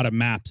lot of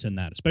maps in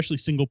that, especially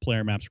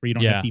single-player maps where you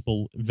don't have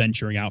people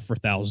venturing out for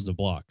thousands of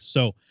blocks.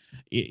 So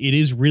it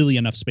is really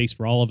enough space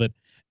for all of it.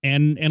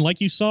 And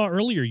like you saw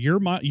earlier, your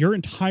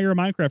entire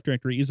Minecraft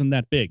directory isn't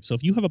that big. So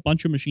if you have a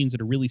bunch of machines that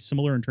are really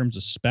similar in terms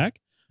of spec,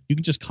 you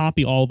can just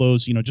copy all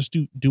those, just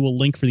do a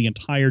link for the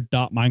entire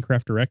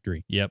 .minecraft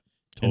directory. Yep,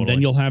 totally. And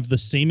then you'll have the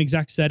same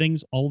exact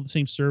settings, all of the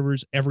same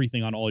servers,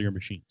 everything on all your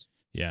machines.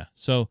 Yeah.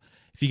 So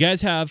if you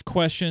guys have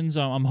questions,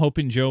 I'm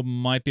hoping Joe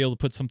might be able to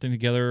put something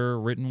together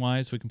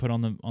written-wise we can put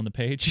on the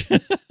page.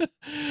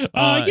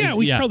 Yeah,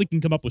 we probably can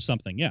come up with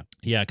something. Yeah.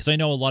 Yeah, because I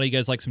know a lot of you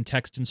guys like some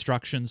text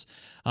instructions.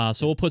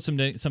 So we'll put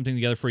something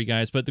together for you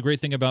guys. But the great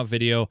thing about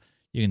video,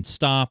 you can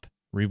stop,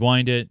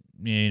 rewind it,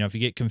 if you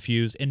get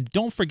confused. And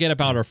don't forget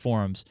about our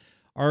forums.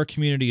 Our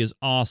community is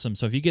awesome.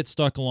 So if you get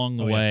stuck along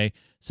the way,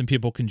 some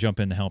people can jump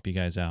in to help you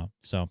guys out.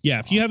 So yeah,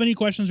 if you have any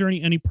questions or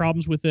any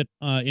problems with it,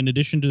 in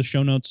addition to the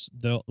show notes,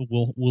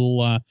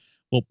 we'll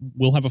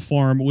have a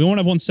forum. We won't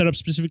have one set up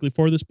specifically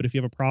for this, but if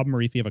you have a problem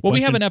or if you have a question,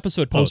 we have an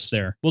episode post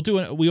there.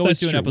 We always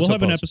do an episode. We'll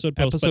have an episode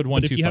post. Episode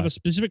 125. But if you have a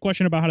specific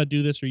question about how to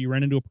do this or you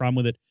run into a problem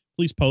with it,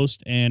 please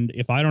post. And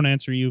if I don't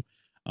answer you,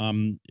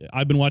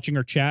 I've been watching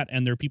our chat,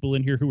 and there are people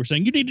in here who are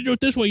saying, you need to do it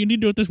this way, you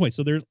need to do it this way.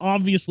 So there's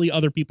obviously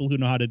other people who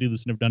know how to do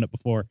this and have done it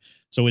before.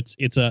 So it's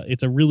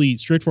a really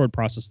straightforward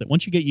process that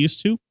once you get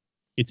used to,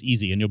 it's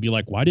easy. And you'll be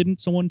like, why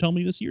didn't someone tell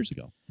me this years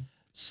ago?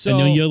 So, and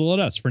they'll yell at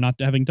us for not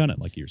having done it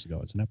like years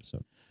ago as an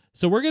episode.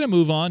 So we're going to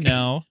move on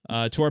now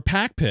to our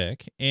pack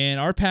pick.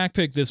 And our pack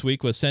pick this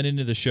week was sent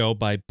into the show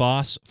by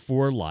Boss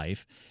for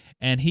Life.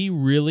 And he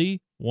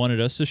really wanted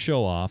us to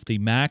show off the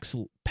Max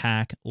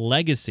Pack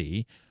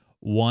Legacy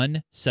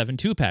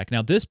 172 pack.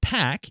 Now, this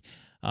pack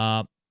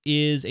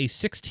is a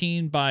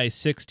 16 by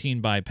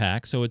 16 by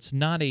pack, so it's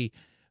not a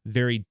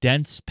very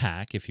dense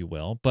pack, if you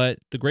will. But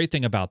the great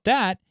thing about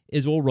that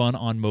is it will run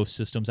on most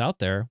systems out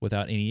there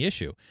without any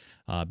issue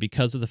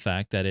because of the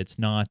fact that it's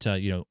not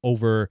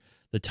over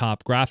the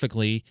top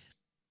graphically.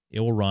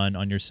 It will run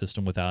on your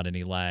system without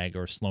any lag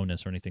or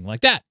slowness or anything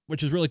like that,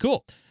 which is really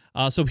cool.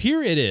 So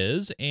here it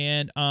is,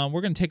 and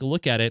we're going to take a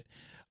look at it.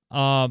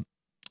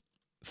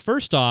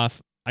 First off,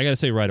 I got to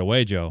say right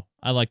away, Joe,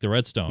 I like the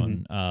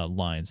redstone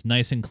lines.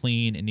 Nice and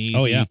clean and easy.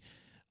 Oh, yeah.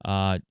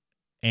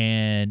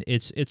 And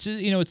it's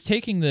it's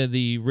taking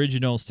the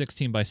original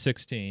 16 by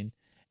 16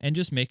 and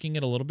just making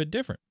it a little bit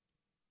different,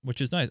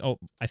 which is nice. Oh,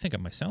 I think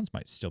my sounds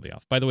might still be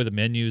off. By the way, the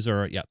menus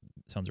are,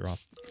 sounds are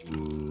off.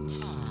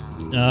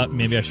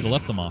 Maybe I should have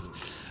left them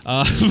off.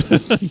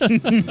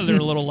 They're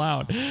a little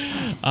loud.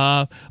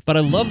 But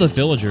I love the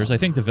villagers. I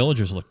think the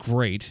villagers look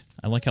great.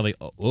 I like how they...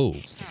 Oh,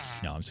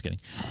 no, I'm just kidding.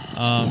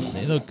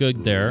 They look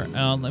good there.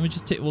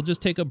 We'll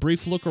just take a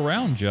brief look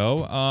around,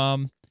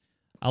 Joe.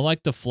 I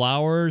like the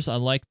flowers. I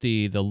like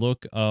the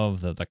look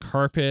of the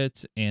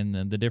carpet and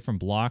the different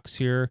blocks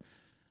here.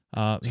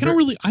 I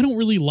don't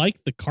really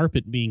like the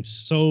carpet being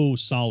so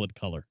solid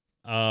color.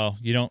 Oh,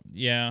 you don't?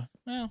 Yeah.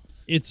 Well,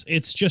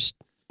 it's just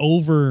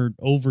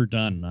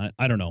overdone.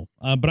 I don't know.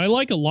 But I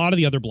like a lot of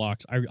the other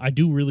blocks. I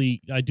do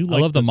like. I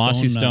love the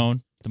mossy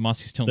stone. The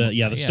mossy stone.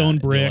 The stone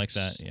bricks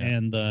like that,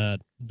 and the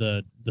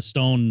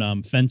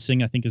stone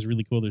fencing I think is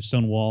really cool. There's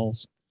stone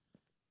walls.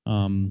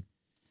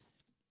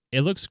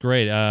 It looks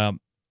great. Lava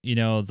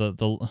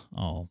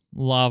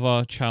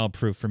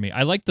childproof for me.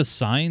 I like the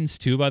signs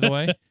too, by the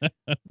way.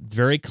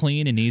 Very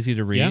clean and easy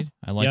to read. Yeah.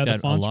 I like that the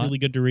font's a lot. Really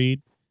good to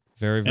read.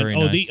 Very, very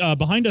nice.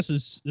 Behind us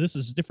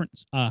is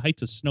different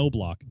heights of snow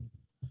block.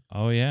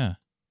 Oh yeah,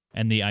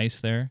 and the ice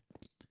there.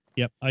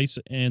 Yep, ice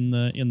in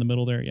the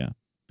middle there. Yeah,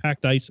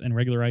 packed ice and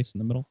regular ice in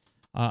the middle.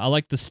 I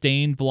like the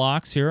stained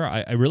blocks here.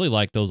 I really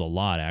like those a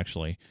lot,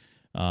 actually.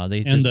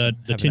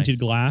 The tinted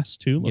glass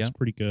too looks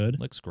pretty good.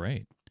 Looks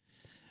great.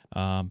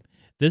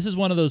 This is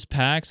one of those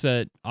packs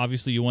that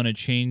obviously you want to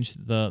change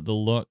the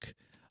look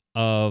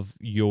of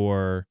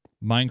your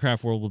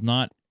Minecraft world with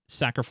not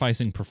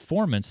sacrificing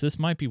performance. This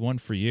might be one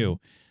for you.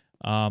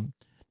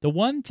 The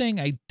one thing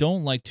I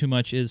don't like too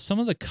much is some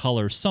of the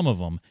colors. Some of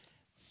them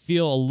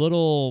feel a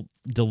little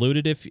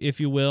diluted, if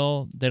you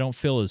will. They don't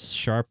feel as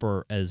sharp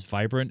or as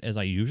vibrant as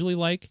I usually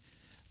like,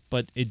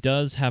 but it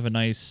does have a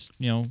nice,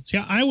 See,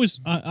 I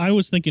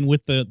was thinking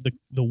with the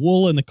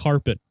wool and the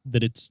carpet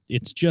that it's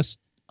just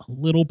a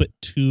little bit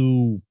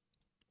too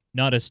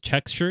not as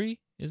textury.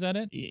 Is that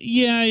it?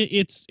 Yeah,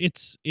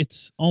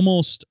 it's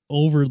almost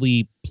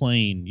overly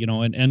plain,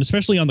 and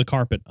especially on the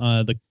carpet.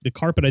 The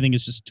carpet I think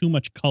is just too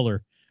much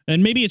color.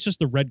 And maybe it's just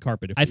the red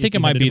carpet. I think it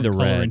might be the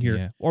red in here,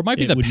 yeah. Or it might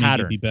be the would maybe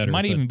pattern. be better, it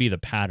might but even be the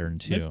pattern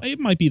too. It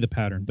might be the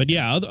pattern, but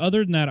yeah.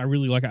 Other than that, I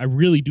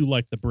really do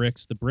like the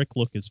bricks. The brick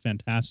look is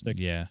fantastic.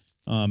 Yeah.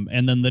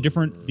 And then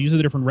these are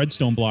the different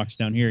redstone blocks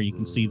down here. You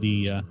can see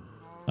the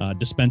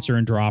dispenser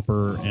and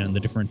dropper and the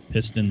different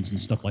pistons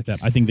and stuff like that.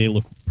 I think they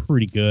look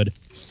pretty good.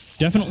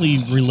 Definitely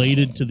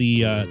related to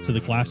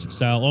the classic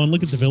style. Oh, and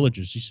look at the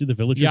villagers. You see the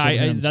villagers?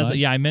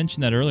 Yeah, I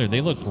mentioned that earlier.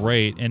 They look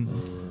great, and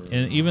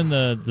even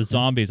the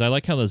zombies. I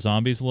like how the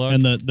zombies look.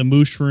 And the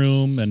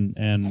mushroom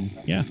and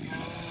yeah.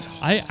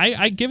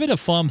 I give it a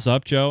thumbs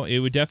up, Joe. It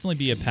would definitely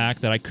be a pack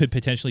that I could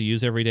potentially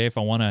use every day if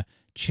I want to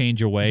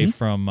change away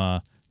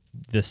from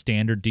the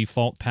standard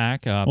default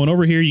pack. And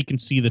over here you can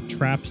see the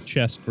trapped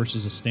chest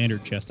versus a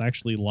standard chest. I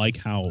actually like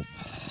how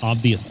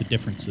obvious the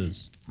difference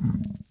is.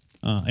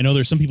 I know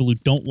there's some people who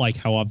don't like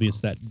how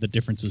obvious that the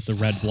difference is. The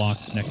red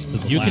blocks next to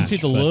the You latch, can see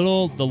the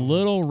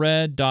little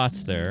red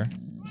dots there.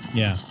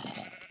 Yeah,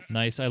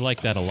 nice. I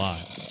like that a lot.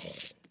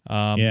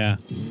 Yeah.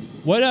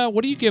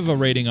 What do you give a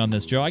rating on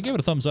this, Joe? I give it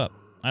a thumbs up.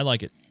 I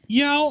like it.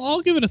 Yeah,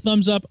 I'll give it a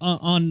thumbs up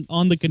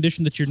on the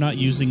condition that you're not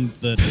using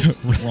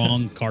the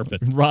wrong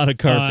carpet. Rotted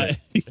carpet.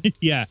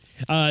 Yeah.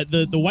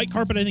 The white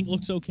carpet I think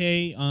looks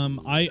okay.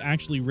 I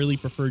actually really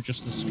prefer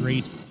just the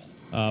straight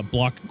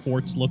block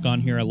quartz look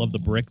on here. I love the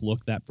brick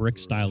look. That brick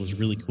style is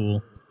really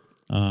cool.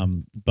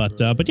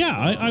 But yeah,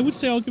 I would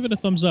say I'll give it a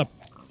thumbs up.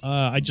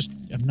 I just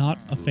am not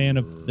a fan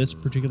of this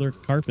particular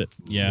carpet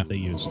that they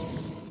used.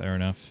 Fair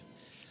enough.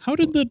 How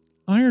did the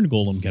iron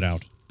golem get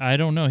out? I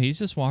don't know. He's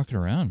just walking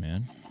around,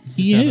 man.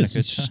 He is.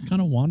 He's just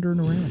kind of wandering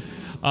around.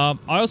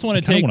 I also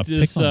want to take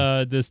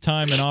this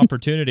time and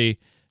opportunity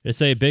to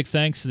say a big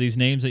thanks to these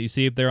names that you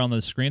see up there on the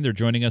screen. They're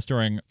joining us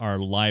during our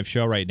live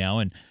show right now.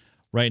 And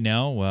right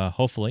now,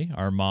 hopefully,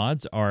 our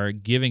mods are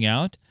giving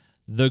out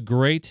the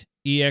great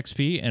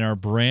EXP and our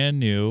brand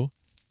new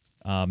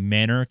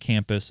Manor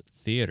Campus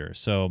Theater.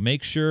 So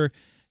make sure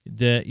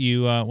that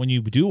you, when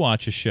you do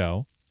watch a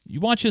show, you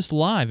watch us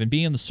live and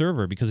be in the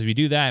server, because if you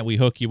do that, we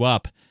hook you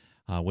up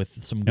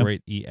with some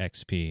great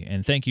EXP.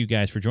 And thank you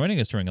guys for joining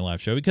us during a live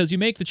show, because you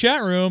make the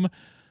chat room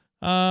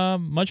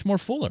much more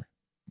fuller.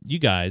 You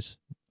guys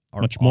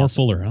are much more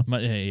fuller, huh?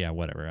 Yeah,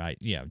 whatever.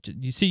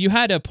 You see, you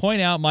had to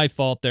point out my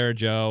fault there,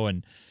 Joe,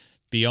 and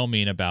be all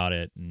mean about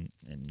it, and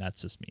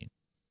that's just mean.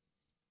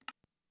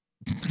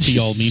 Be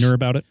all meaner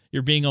about it?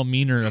 You're being all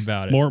meaner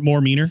about it. More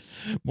meaner?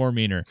 More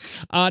meaner.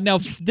 Now,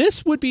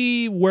 this would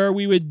be where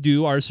we would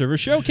do our server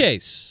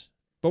showcase.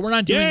 But we're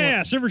not doing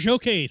one. Server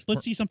showcase.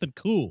 Let's see something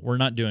cool. We're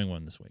not doing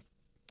one this week.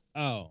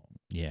 Oh.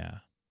 Yeah.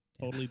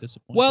 Totally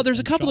disappointed. Well, there's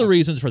a couple of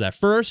reasons for that.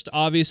 First,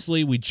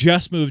 obviously, we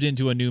just moved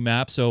into a new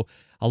map, so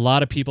a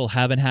lot of people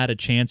haven't had a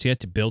chance yet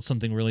to build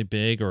something really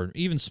big or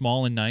even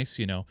small and nice.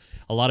 You know,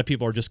 a lot of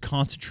people are just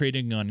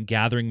concentrating on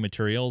gathering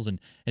materials and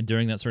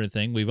doing that sort of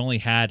thing. We've only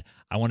had,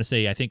 I want to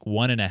say, I think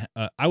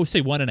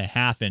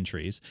 1.5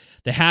 entries.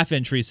 The half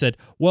entry said,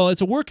 well,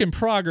 it's a work in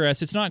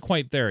progress. It's not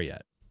quite there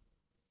yet.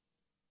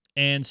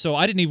 And so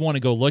I didn't even want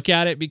to go look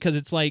at it, because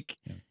it's like,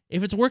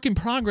 if it's a work in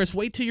progress,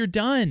 wait till you're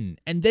done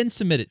and then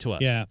submit it to us.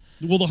 Yeah.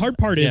 Well, the hard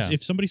part is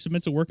if somebody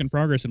submits a work in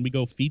progress and we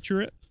go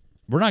feature it,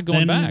 we're not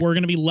going back. We're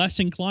going to be less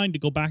inclined to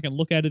go back and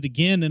look at it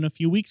again in a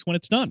few weeks when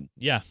it's done.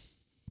 Yeah.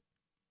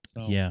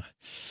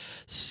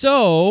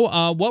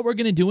 So what we're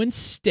going to do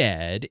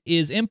instead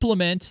is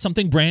implement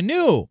something brand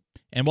new.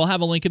 And we'll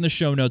have a link in the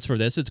show notes for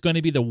this. It's going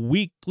to be the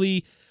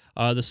weekly,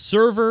 the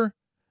server.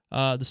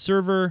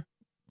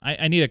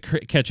 I need a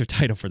catch of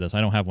title for this. I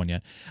don't have one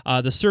yet.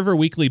 The server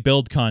weekly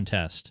build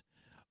contest,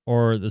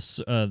 or the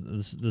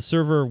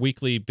server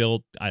weekly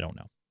build. I don't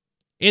know.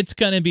 It's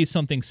going to be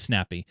something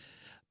snappy,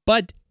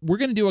 but we're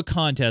going to do a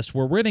contest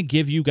where we're going to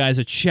give you guys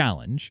a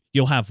challenge.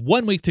 You'll have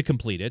 1 week to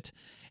complete it,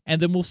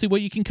 and then we'll see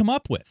what you can come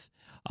up with.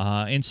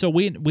 And so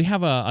we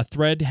have a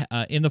thread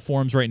in the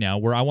forums right now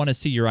where I want to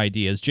see your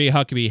ideas. Jay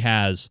Huckabee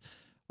has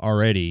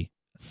already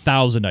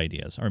 1,000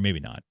 ideas, or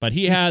maybe not, but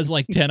he has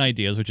like 10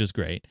 ideas, which is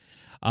great.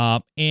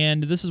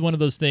 And this is one of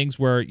those things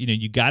where,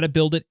 you got to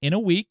build it in a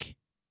week,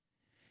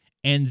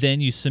 and then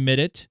you submit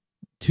it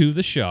to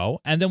the show,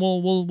 and then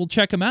we'll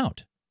check them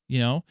out.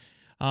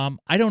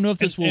 I don't know if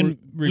this will.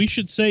 We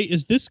should say,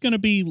 is this going to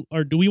be,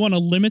 or do we want to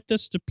limit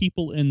this to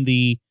people in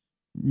the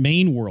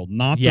main world,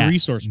 not the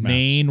resource maps?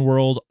 Main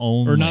world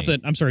only, or not the.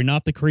 I'm sorry,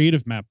 not the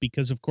creative map,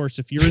 because of course,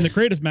 if you're in the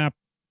creative map.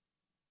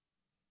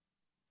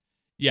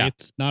 Yeah,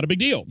 it's not a big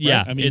deal. Right?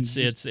 Yeah, I mean,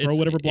 it's throw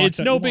whatever blocks. It's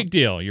no big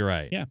deal. You're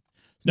right. Yeah.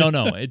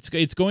 No,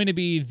 it's going to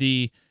be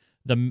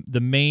the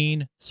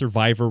main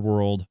survivor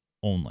world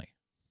only.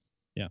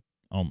 Yeah.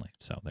 Only.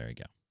 So there you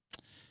go.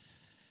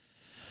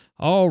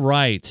 All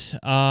right.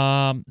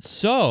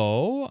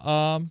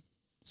 So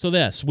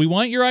this, we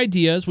want your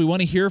ideas. We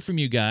want to hear from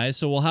you guys.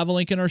 So we'll have a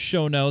link in our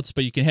show notes,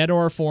 but you can head to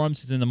our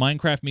forums. It's in the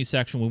Minecraft Me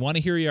section. We want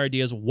to hear your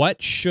ideas.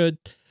 What should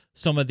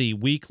some of the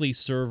weekly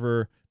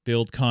server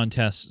build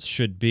contests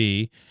should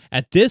be?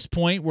 At this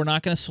point, we're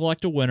not going to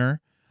select a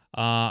winner.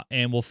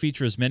 And we'll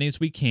feature as many as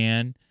we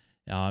can.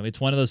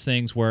 It's one of those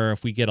things where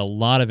if we get a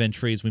lot of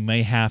entries, we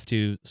may have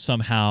to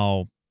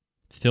somehow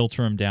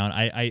filter them down.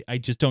 I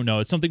just don't know.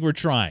 It's something we're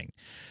trying.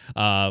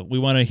 We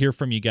want to hear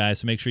from you guys,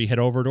 so make sure you head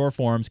over to our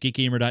forums,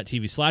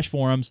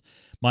 geekgamer.tv/forums,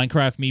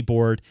 Minecraft Me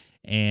board,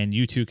 and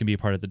you too can be a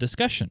part of the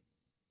discussion.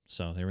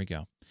 So there we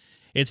go.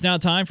 It's now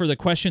time for the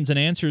questions and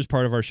answers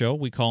part of our show.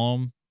 We call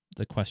them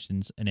the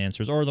questions and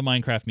answers, or the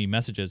Minecraft Me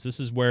messages. This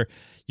is where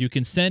you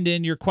can send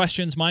in your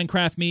questions,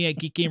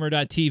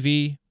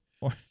 minecraftme@geekgamer.tv.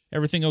 Or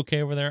everything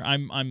okay over there?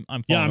 I'm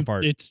falling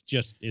apart. It's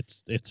just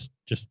It's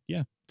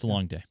a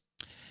long day.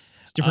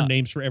 It's different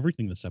names for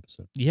everything this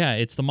episode. Yeah,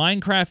 it's the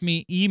Minecraft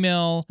Me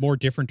email. More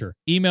differenter.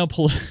 Email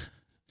Palooza.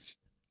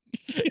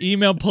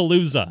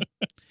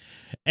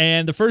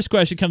 And the first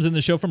question comes in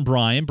the show from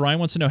Brian. Brian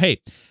wants to know,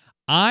 hey,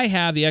 I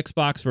have the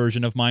Xbox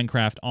version of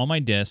Minecraft on my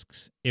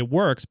discs. It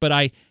works, but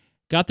I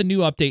got the new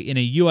update in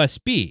a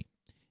USB.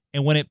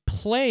 And when it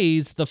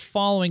plays, the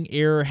following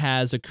error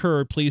has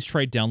occurred. Please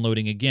try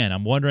downloading again.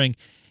 I'm wondering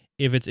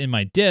if it's in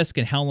my disc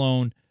and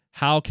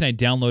how can I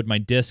download my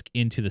disc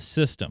into the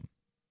system?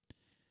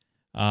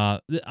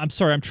 I'm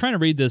sorry, I'm trying to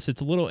read this.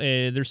 It's a little,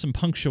 there's some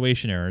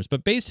punctuation errors,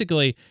 but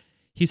basically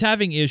he's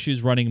having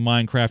issues running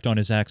Minecraft on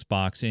his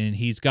Xbox, and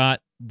he's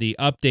got the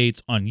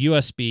updates on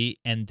USB,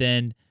 and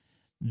then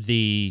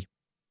you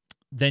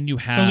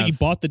have... Sounds like he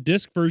bought the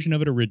disc version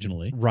of it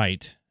originally.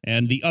 Right.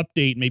 And the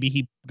update, maybe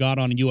he got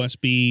on a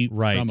USB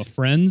right. from a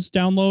friend's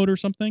download or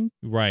something.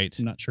 Right.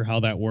 I'm not sure how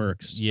that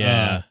works.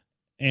 Yeah.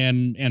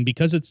 And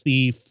because it's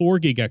the 4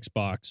 gig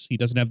Xbox, he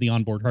doesn't have the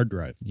onboard hard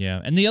drive. Yeah.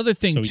 And the other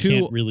thing, so too... he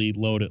can't really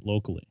load it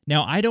locally.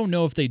 Now, I don't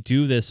know if they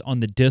do this on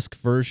the disc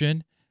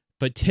version,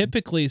 but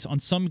typically on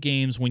some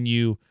games when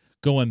you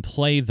go and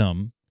play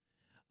them,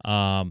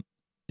 they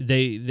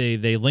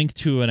link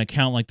to an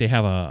account, like they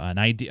have an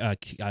ID, a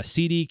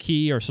CD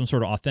key or some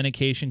sort of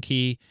authentication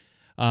key,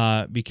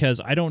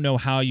 because I don't know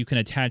how you can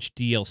attach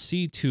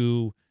DLC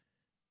to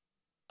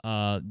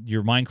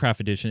your Minecraft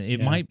edition.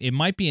 It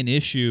might be an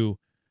issue.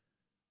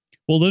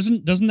 Well,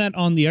 doesn't that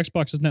on the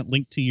Xbox, doesn't that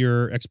link to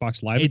your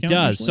Xbox Live account? It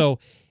does.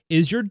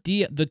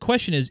 Usually? So the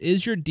question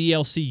is your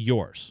DLC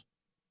yours?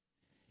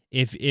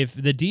 If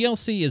the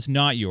DLC is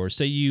not yours,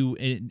 say you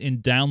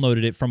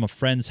downloaded it from a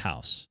friend's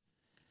house,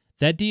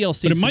 that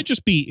DLC... But it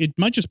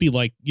might just be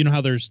like, you know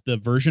how there's the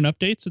version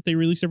updates that they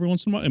release every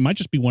once in a while? It might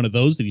just be one of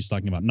those that he's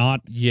talking about,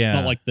 not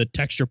like the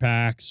texture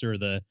packs or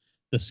the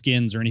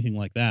skins or anything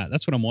like that.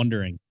 That's what I'm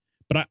wondering.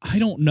 But I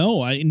don't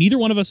know. Neither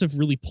one of us have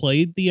really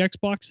played the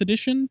Xbox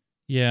edition.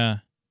 Yeah.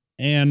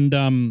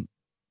 And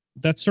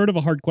that's sort of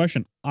a hard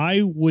question.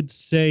 I would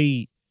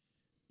say,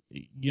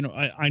 you know,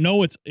 I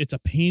know it's a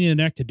pain in the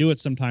neck to do it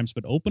sometimes,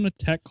 but open a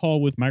tech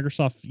call with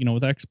Microsoft, you know,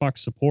 with Xbox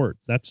support.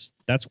 That's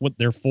what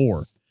they're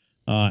for.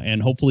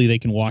 And hopefully they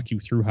can walk you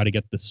through how to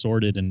get this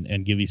sorted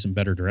and give you some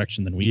better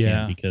direction than we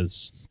can,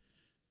 because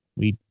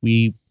we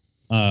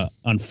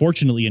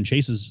unfortunately in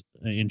Chase's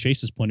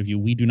point of view,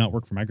 we do not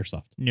work for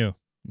Microsoft. No.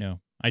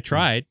 I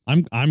tried.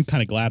 I'm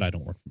kind of glad I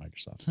don't work for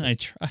Microsoft. I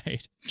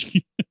tried.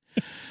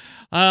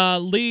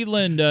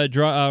 Leland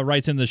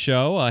writes in the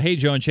show, hey,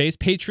 Joe and Chase,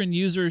 patron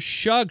user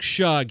Shug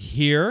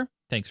here.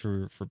 Thanks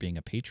for being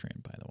a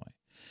patron, by the way.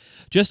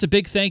 Just a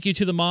big thank you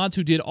to the mods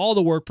who did all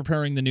the work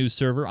preparing the new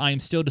server. I am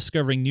still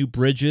discovering new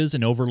bridges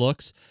and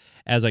overlooks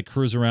as I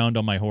cruise around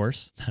on my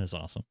horse. That is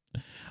awesome.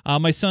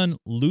 My son,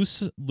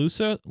 Lucier,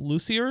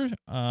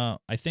 I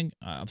think,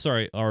 I'm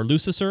sorry, or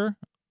Lucifer,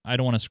 I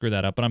don't want to screw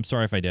that up, but I'm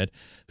sorry if I did,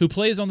 who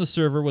plays on the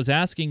server, was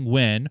asking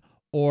when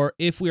or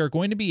if we are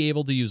going to be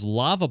able to use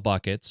lava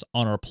buckets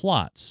on our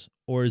plots,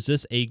 or is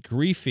this a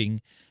griefing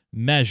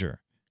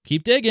measure?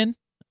 Keep digging.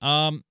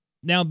 Now,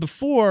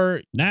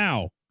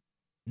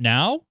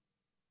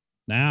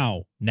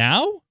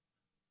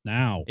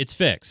 it's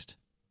fixed.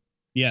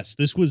 Yes,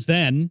 this was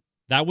then.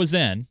 That was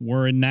then.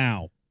 We're in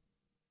now.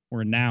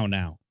 We're in now.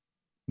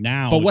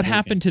 Now. But what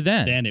happened to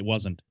then? Then it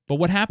wasn't. But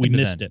what happened to then?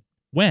 We missed it.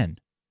 When?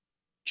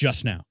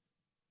 Just now.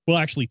 Well,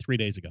 actually 3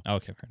 days ago.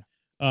 Okay, fair enough.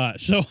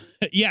 So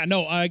yeah,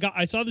 no,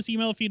 I saw this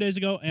email a few days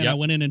ago, and I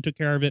went in and took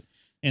care of it.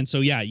 And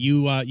so yeah,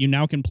 you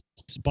now can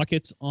place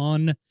buckets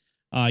on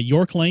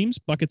your claims,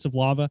 buckets of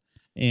lava,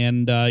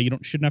 and you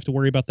shouldn't have to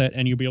worry about that.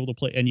 And you'll be able to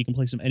play, and you can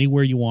place them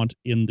anywhere you want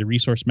in the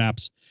resource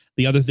maps.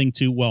 The other thing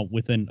too, well,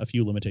 within a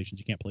few limitations,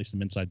 you can't place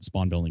them inside the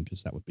spawn building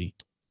because that would be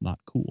not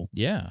cool.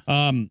 Yeah.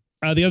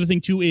 The other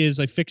thing too is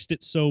I fixed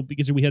it so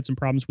because we had some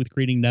problems with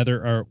creating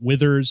nether or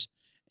withers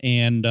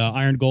and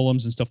iron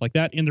golems and stuff like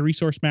that in the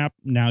resource map.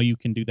 Now you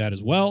can do that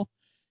as well.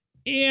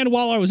 And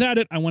while I was at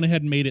it, I went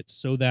ahead and made it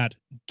so that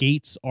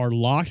gates are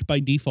locked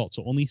by default.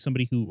 So only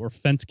somebody or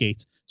fence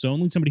gates. So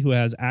only somebody who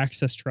has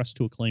access trust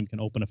to a claim can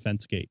open a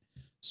fence gate.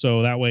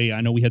 So that way,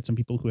 I know we had some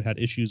people who had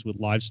issues with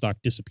livestock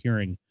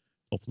disappearing.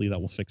 Hopefully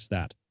that will fix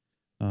that.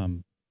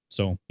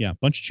 So yeah, a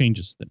bunch of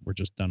changes that were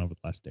just done over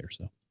the last day or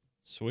so.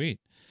 Sweet.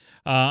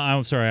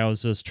 I'm sorry, I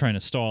was just trying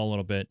to stall a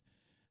little bit.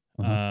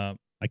 I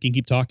can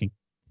keep talking.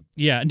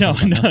 Yeah, no.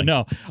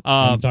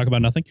 Talk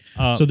about nothing.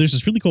 So there's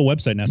this really cool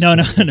website now.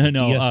 No.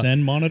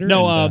 DSN monitor.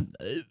 No,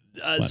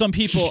 some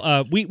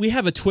people. We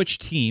have a Twitch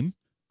team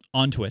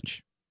on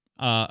Twitch,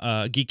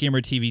 Geek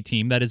Gamer TV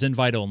team that is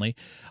invite only.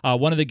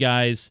 One of the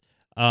guys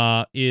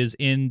is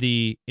in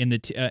the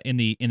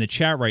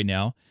chat right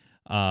now.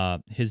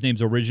 His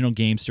name's Original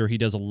Gamester. He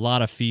does a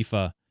lot of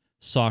FIFA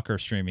soccer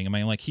streaming. I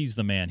mean, like, he's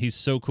the man. He's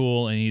so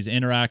cool, and he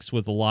interacts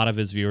with a lot of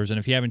his viewers. And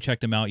if you haven't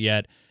checked him out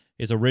yet,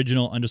 is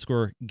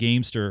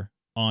Original_Gamester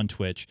on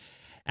Twitch.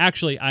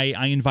 Actually,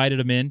 I invited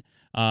him in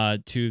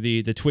to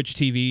the Twitch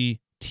TV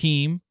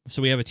team.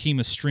 So we have a team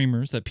of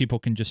streamers that people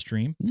can just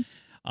stream.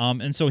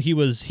 And so he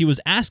was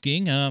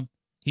asking.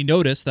 He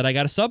noticed that I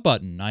got a sub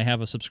button. I have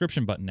a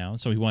subscription button now,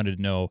 so he wanted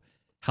to know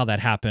how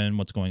that happened,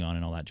 what's going on,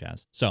 and all that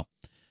jazz. So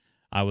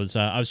I was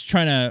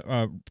trying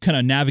to kind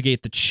of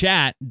navigate the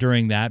chat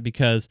during that,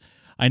 because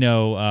I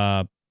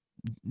know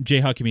Jay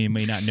Huckabee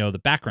may not know the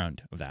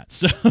background of that.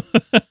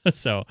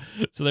 So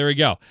there we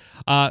go.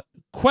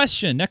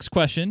 Next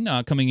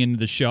question coming into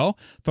the show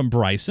from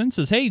Bryson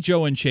says, "Hey,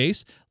 Joe and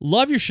Chase,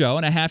 love your show,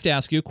 and I have to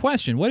ask you a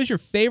question. What is your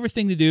favorite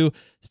thing to do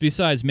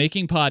besides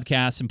making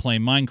podcasts and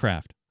playing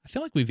Minecraft?" I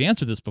feel like we've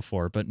answered this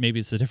before, but maybe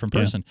it's a different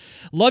person.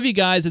 Yeah. "Love you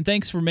guys, and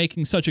thanks for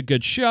making such a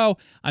good show.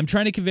 I'm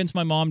trying to convince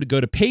my mom to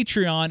go to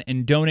Patreon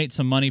and donate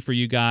some money for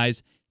you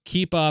guys.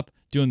 Keep up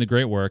doing the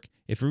great work.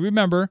 If you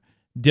remember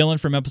Dylan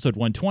from episode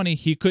 120,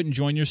 he couldn't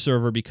join your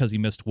server because he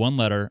missed one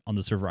letter on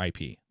the server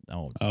IP.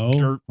 Oh,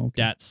 dirt, okay.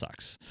 That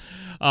sucks.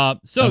 So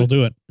that'll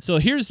do it. So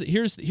here's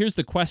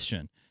the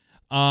question.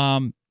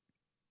 What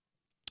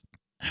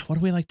do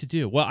we like to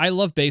do? Well, I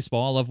love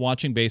baseball. I love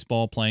watching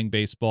baseball, playing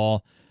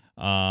baseball.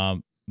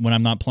 When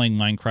I'm not playing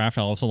Minecraft,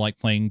 I also like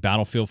playing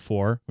Battlefield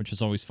 4, which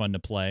is always fun to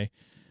play.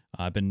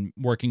 I've been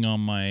working on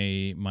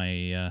my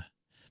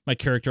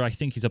character. I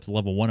think he's up to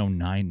level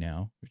 109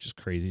 now, which is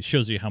crazy. It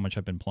shows you how much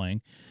I've been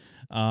playing.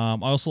 I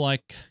also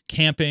like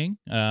camping.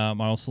 I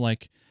also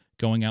like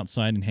going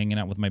outside and hanging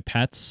out with my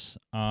pets.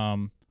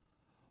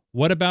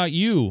 What about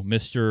you,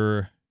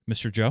 Mr.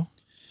 Joe?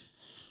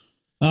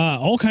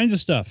 All kinds of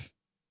stuff.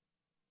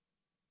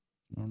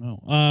 I don't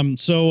know.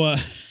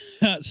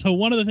 So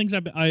one of the things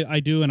I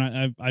do, and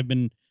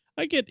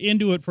I get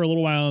into it for a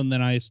little while, and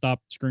then I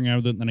stop screwing out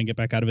with it, and then I get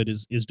back out of it,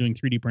 is doing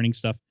 3D printing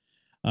stuff.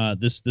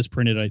 This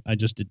printed I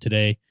just did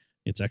today.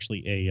 It's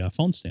actually a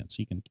phone stand, so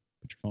you can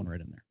put your phone right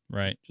in there.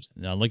 Right. Just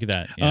now, look at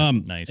that. Yeah,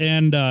 nice.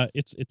 And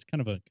it's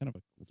kind of a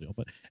cool deal.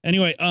 But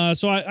anyway,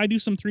 so I do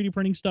some 3D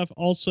printing stuff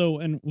also,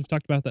 and we've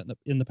talked about that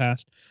in the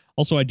past.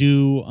 Also, I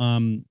do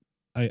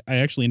I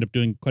actually end up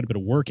doing quite a bit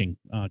of working,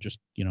 just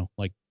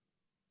like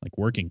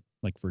working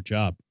like for a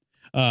job,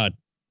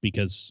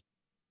 because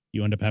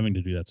you end up having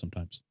to do that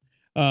sometimes.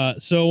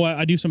 So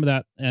I do some of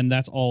that, and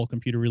that's all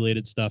computer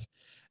related stuff.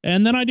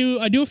 And then I do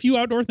a few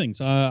outdoor things.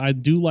 I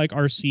do like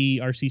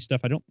RC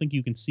stuff. I don't think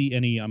you can see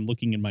any. I'm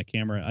looking in my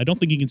camera. I don't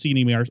think you can see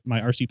any of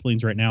my RC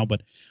planes right now,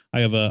 but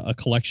I have a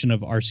collection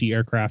of RC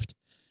aircraft,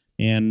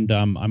 and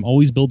I'm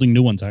always building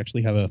new ones. I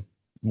actually have a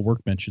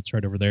workbench. It's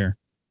right over there.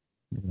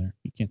 Over there.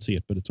 You can't see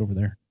it, but it's over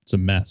there. It's a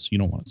mess. You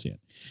don't want to see it.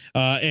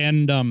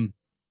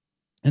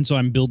 And so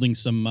I'm building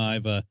some. I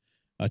have a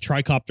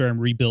tricopter I'm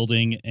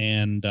rebuilding,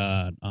 and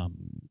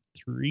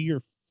 3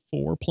 or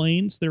 4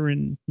 planes. They're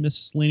in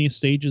miscellaneous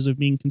stages of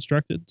being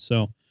constructed.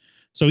 So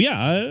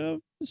yeah,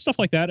 stuff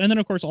like that. And then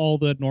of course all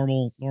the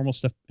normal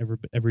stuff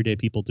everyday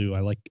people do.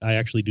 I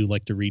actually do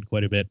like to read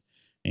quite a bit,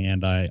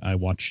 and I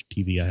watch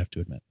TV, I have to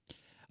admit.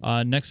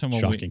 Next time,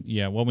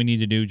 what we need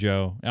to do,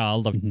 Joe. I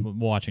love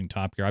watching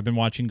Top Gear. I've been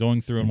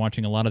going through and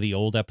watching a lot of the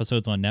old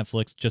episodes on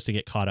Netflix just to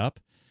get caught up.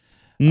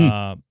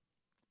 It's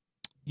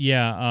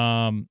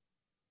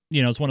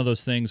one of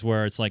those things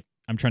where it's like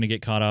I'm trying to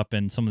get caught up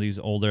in some of these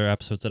older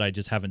episodes that I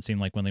just haven't seen,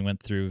 like when they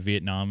went through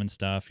Vietnam and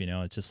stuff.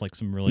 It's just like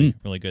some really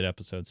good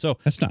episodes. So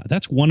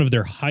that's one of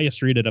their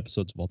highest rated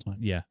episodes of all time.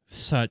 Yeah,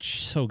 so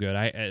good.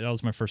 That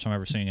was my first time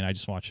ever seeing it. I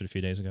just watched it a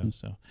few days ago.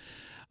 So,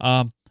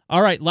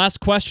 all right, last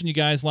question, you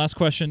guys. Last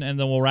question, and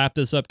then we'll wrap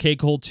this up. K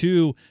Cole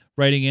 2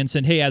 writing in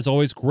saying, "Hey, as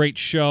always, great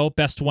show,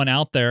 best one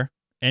out there."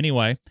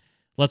 Anyway,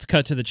 let's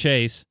cut to the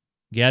chase.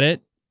 Get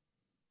it,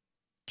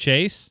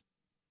 Chase?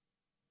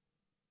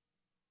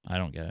 I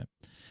don't get it.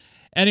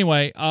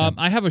 Anyway,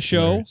 I have a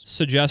show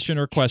suggestion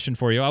or question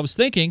for you. I was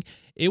thinking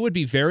it would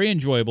be very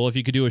enjoyable if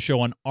you could do a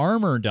show on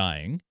armor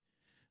dyeing.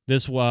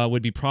 This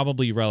would be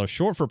probably rather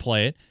short for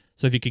Play It.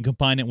 So if you can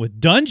combine it with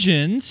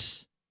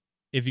dungeons,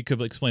 if you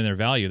could explain their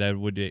value,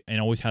 and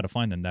always how to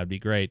find them, that'd be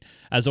great.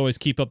 As always,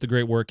 keep up the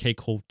great work, K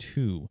Cole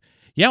 2.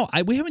 Yeah,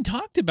 we haven't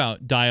talked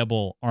about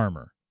dyeable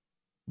armor,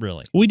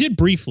 really. We did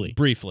briefly.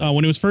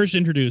 When it was first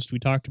introduced, we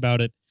talked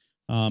about it.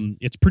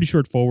 It's pretty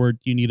straightforward.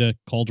 You need a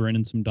cauldron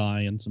and some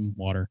dye and some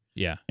water.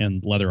 Yeah.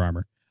 And leather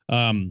armor.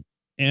 And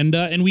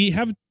we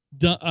have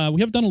done a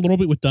little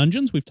bit with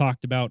dungeons. We've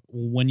talked about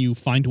when you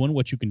find one,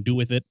 what you can do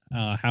with it,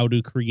 how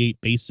to create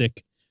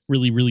basic,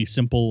 really, really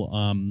simple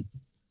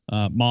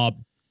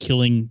mob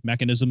killing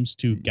mechanisms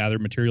to gather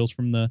materials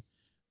from the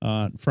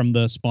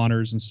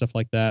spawners and stuff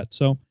like that.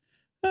 So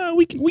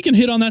we can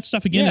hit on that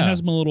stuff again. Yeah. It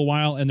has been a little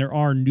while, and there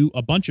are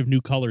a bunch of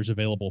new colors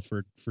available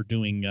for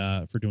doing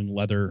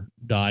leather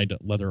dyed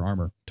leather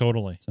armor.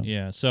 Totally. So.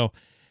 Yeah. So,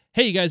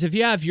 hey, you guys, if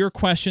you have your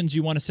questions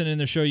you want to send in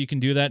the show, you can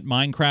do that.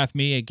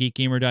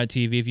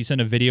 MinecraftMe@geekgamer.tv. If you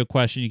send a video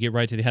question, you get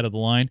right to the head of the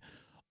line.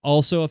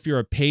 Also, if you're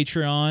a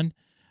Patreon,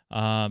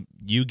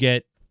 you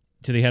get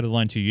to the head of the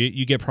line too.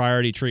 You get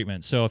priority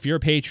treatment. So if you're a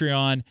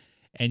Patreon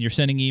and you're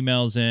sending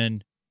emails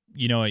in,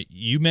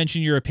 you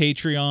mention you're a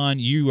Patreon,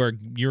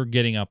 you're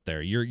getting up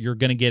there. You're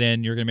going to get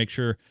in. You're going to make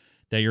sure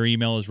that your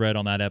email is read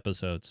on that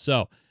episode.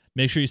 So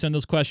make sure you send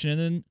those questions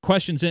in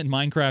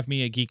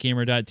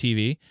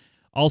minecraftme@geekgamer.tv.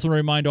 Also,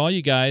 remind all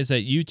you guys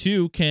that you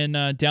too can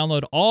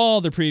download all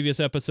the previous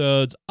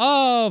episodes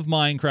of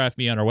Minecraft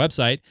Me on our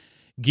website,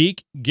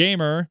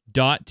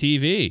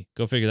 geekgamer.tv.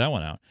 Go figure that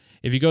one out.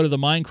 If you go to the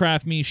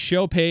Minecraft Me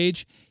show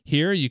page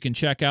here, you can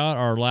check out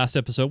our last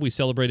episode. We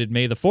celebrated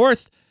May the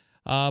 4th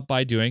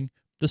by doing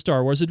the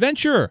Star Wars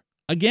Adventure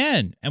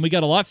again. And we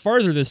got a lot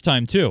farther this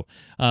time, too.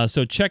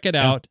 So check it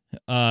out.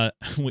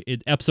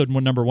 Episode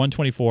number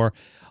 124.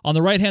 On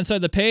the right-hand side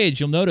of the page,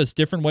 you'll notice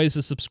different ways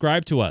to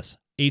subscribe to us.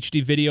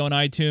 HD video on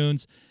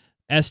iTunes,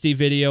 SD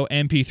video,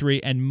 MP3,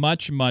 and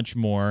much, much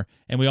more.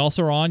 And we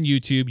also are on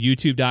YouTube,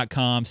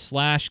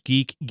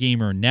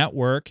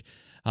 youtube.com/geekgamernetwork.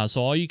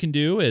 So all you can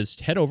do is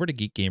head over to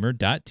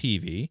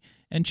geekgamer.tv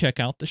and check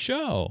out the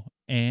show,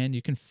 and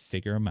you can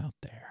figure them out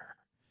there.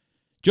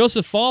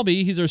 Joseph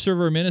Falby, he's our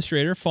server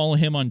administrator. Follow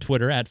him on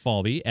Twitter at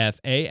Falby,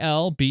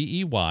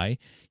 Falbey.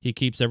 He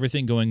keeps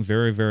everything going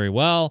very, very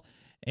well.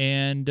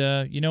 And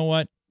you know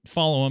what?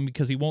 Follow him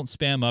because he won't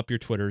spam up your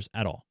Twitters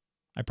at all.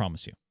 I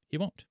promise you. He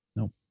won't.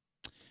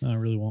 No, I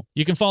really won't.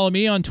 You can follow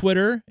me on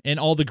Twitter and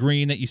all the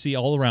green that you see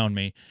all around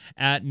me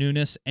at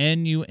Nunes,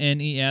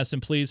 Nunes.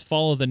 And please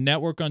follow the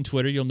network on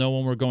Twitter. You'll know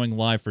when we're going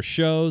live for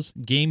shows,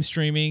 game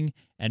streaming,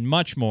 and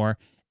much more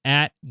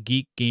at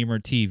Geek Gamer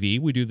TV.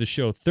 We do the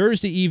show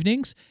Thursday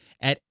evenings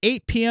at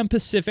 8 p.m.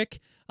 Pacific,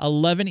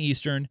 11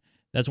 Eastern.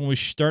 That's when we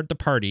start the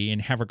party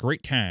and have a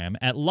great time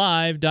at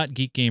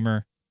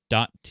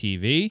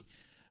live.geekgamer.tv.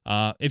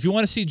 If you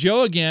want to see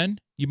Joe again,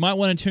 you might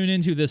want to tune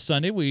into this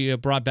Sunday. We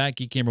brought back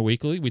Geek Gamer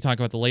Weekly. We talk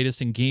about the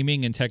latest in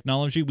gaming and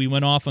technology. We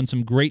went off on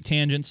some great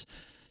tangents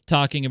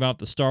talking about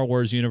the Star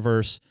Wars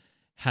universe.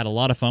 Had a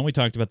lot of fun. We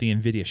talked about the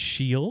NVIDIA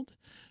Shield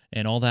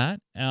and all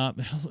that.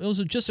 It was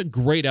just a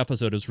great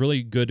episode. It was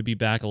really good to be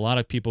back. A lot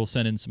of people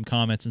sent in some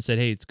comments and said,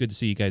 hey, it's good to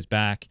see you guys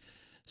back.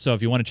 So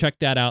if you want to check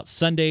that out,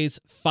 Sundays,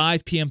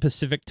 5 p.m.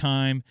 Pacific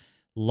time,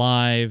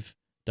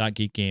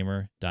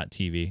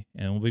 live.geekgamer.tv.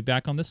 And we'll be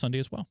back on this Sunday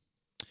as well.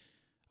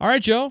 All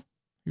right, Joe.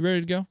 You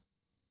ready to go?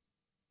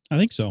 I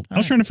think so. I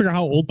was trying to figure out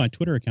how old my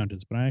Twitter account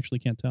is, but I actually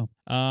can't tell.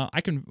 I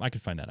can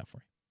find that out for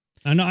you.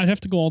 I know I'd have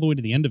to go all the way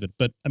to the end of it,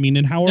 but I mean,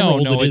 and however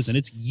old it is, and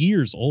it's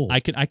years old. I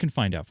can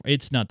find out.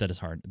 It's not that it's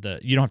hard.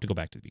 You don't have to go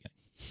back to the beginning.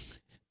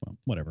 Well,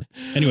 whatever.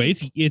 Anyway,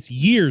 it's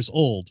years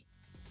old.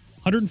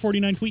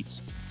 149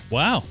 tweets.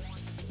 Wow.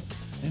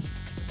 Yeah.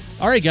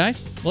 All right,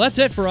 guys. Well, that's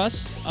it for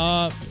us.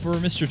 For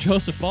Mr.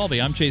 Joseph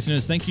Falby, I'm Chase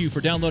Nunes. Thank you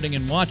for downloading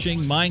and watching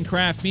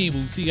Minecraft Me.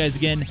 We'll see you guys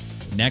again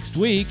next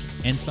week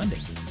and Sunday,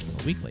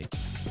 weekly.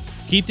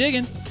 Keep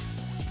digging.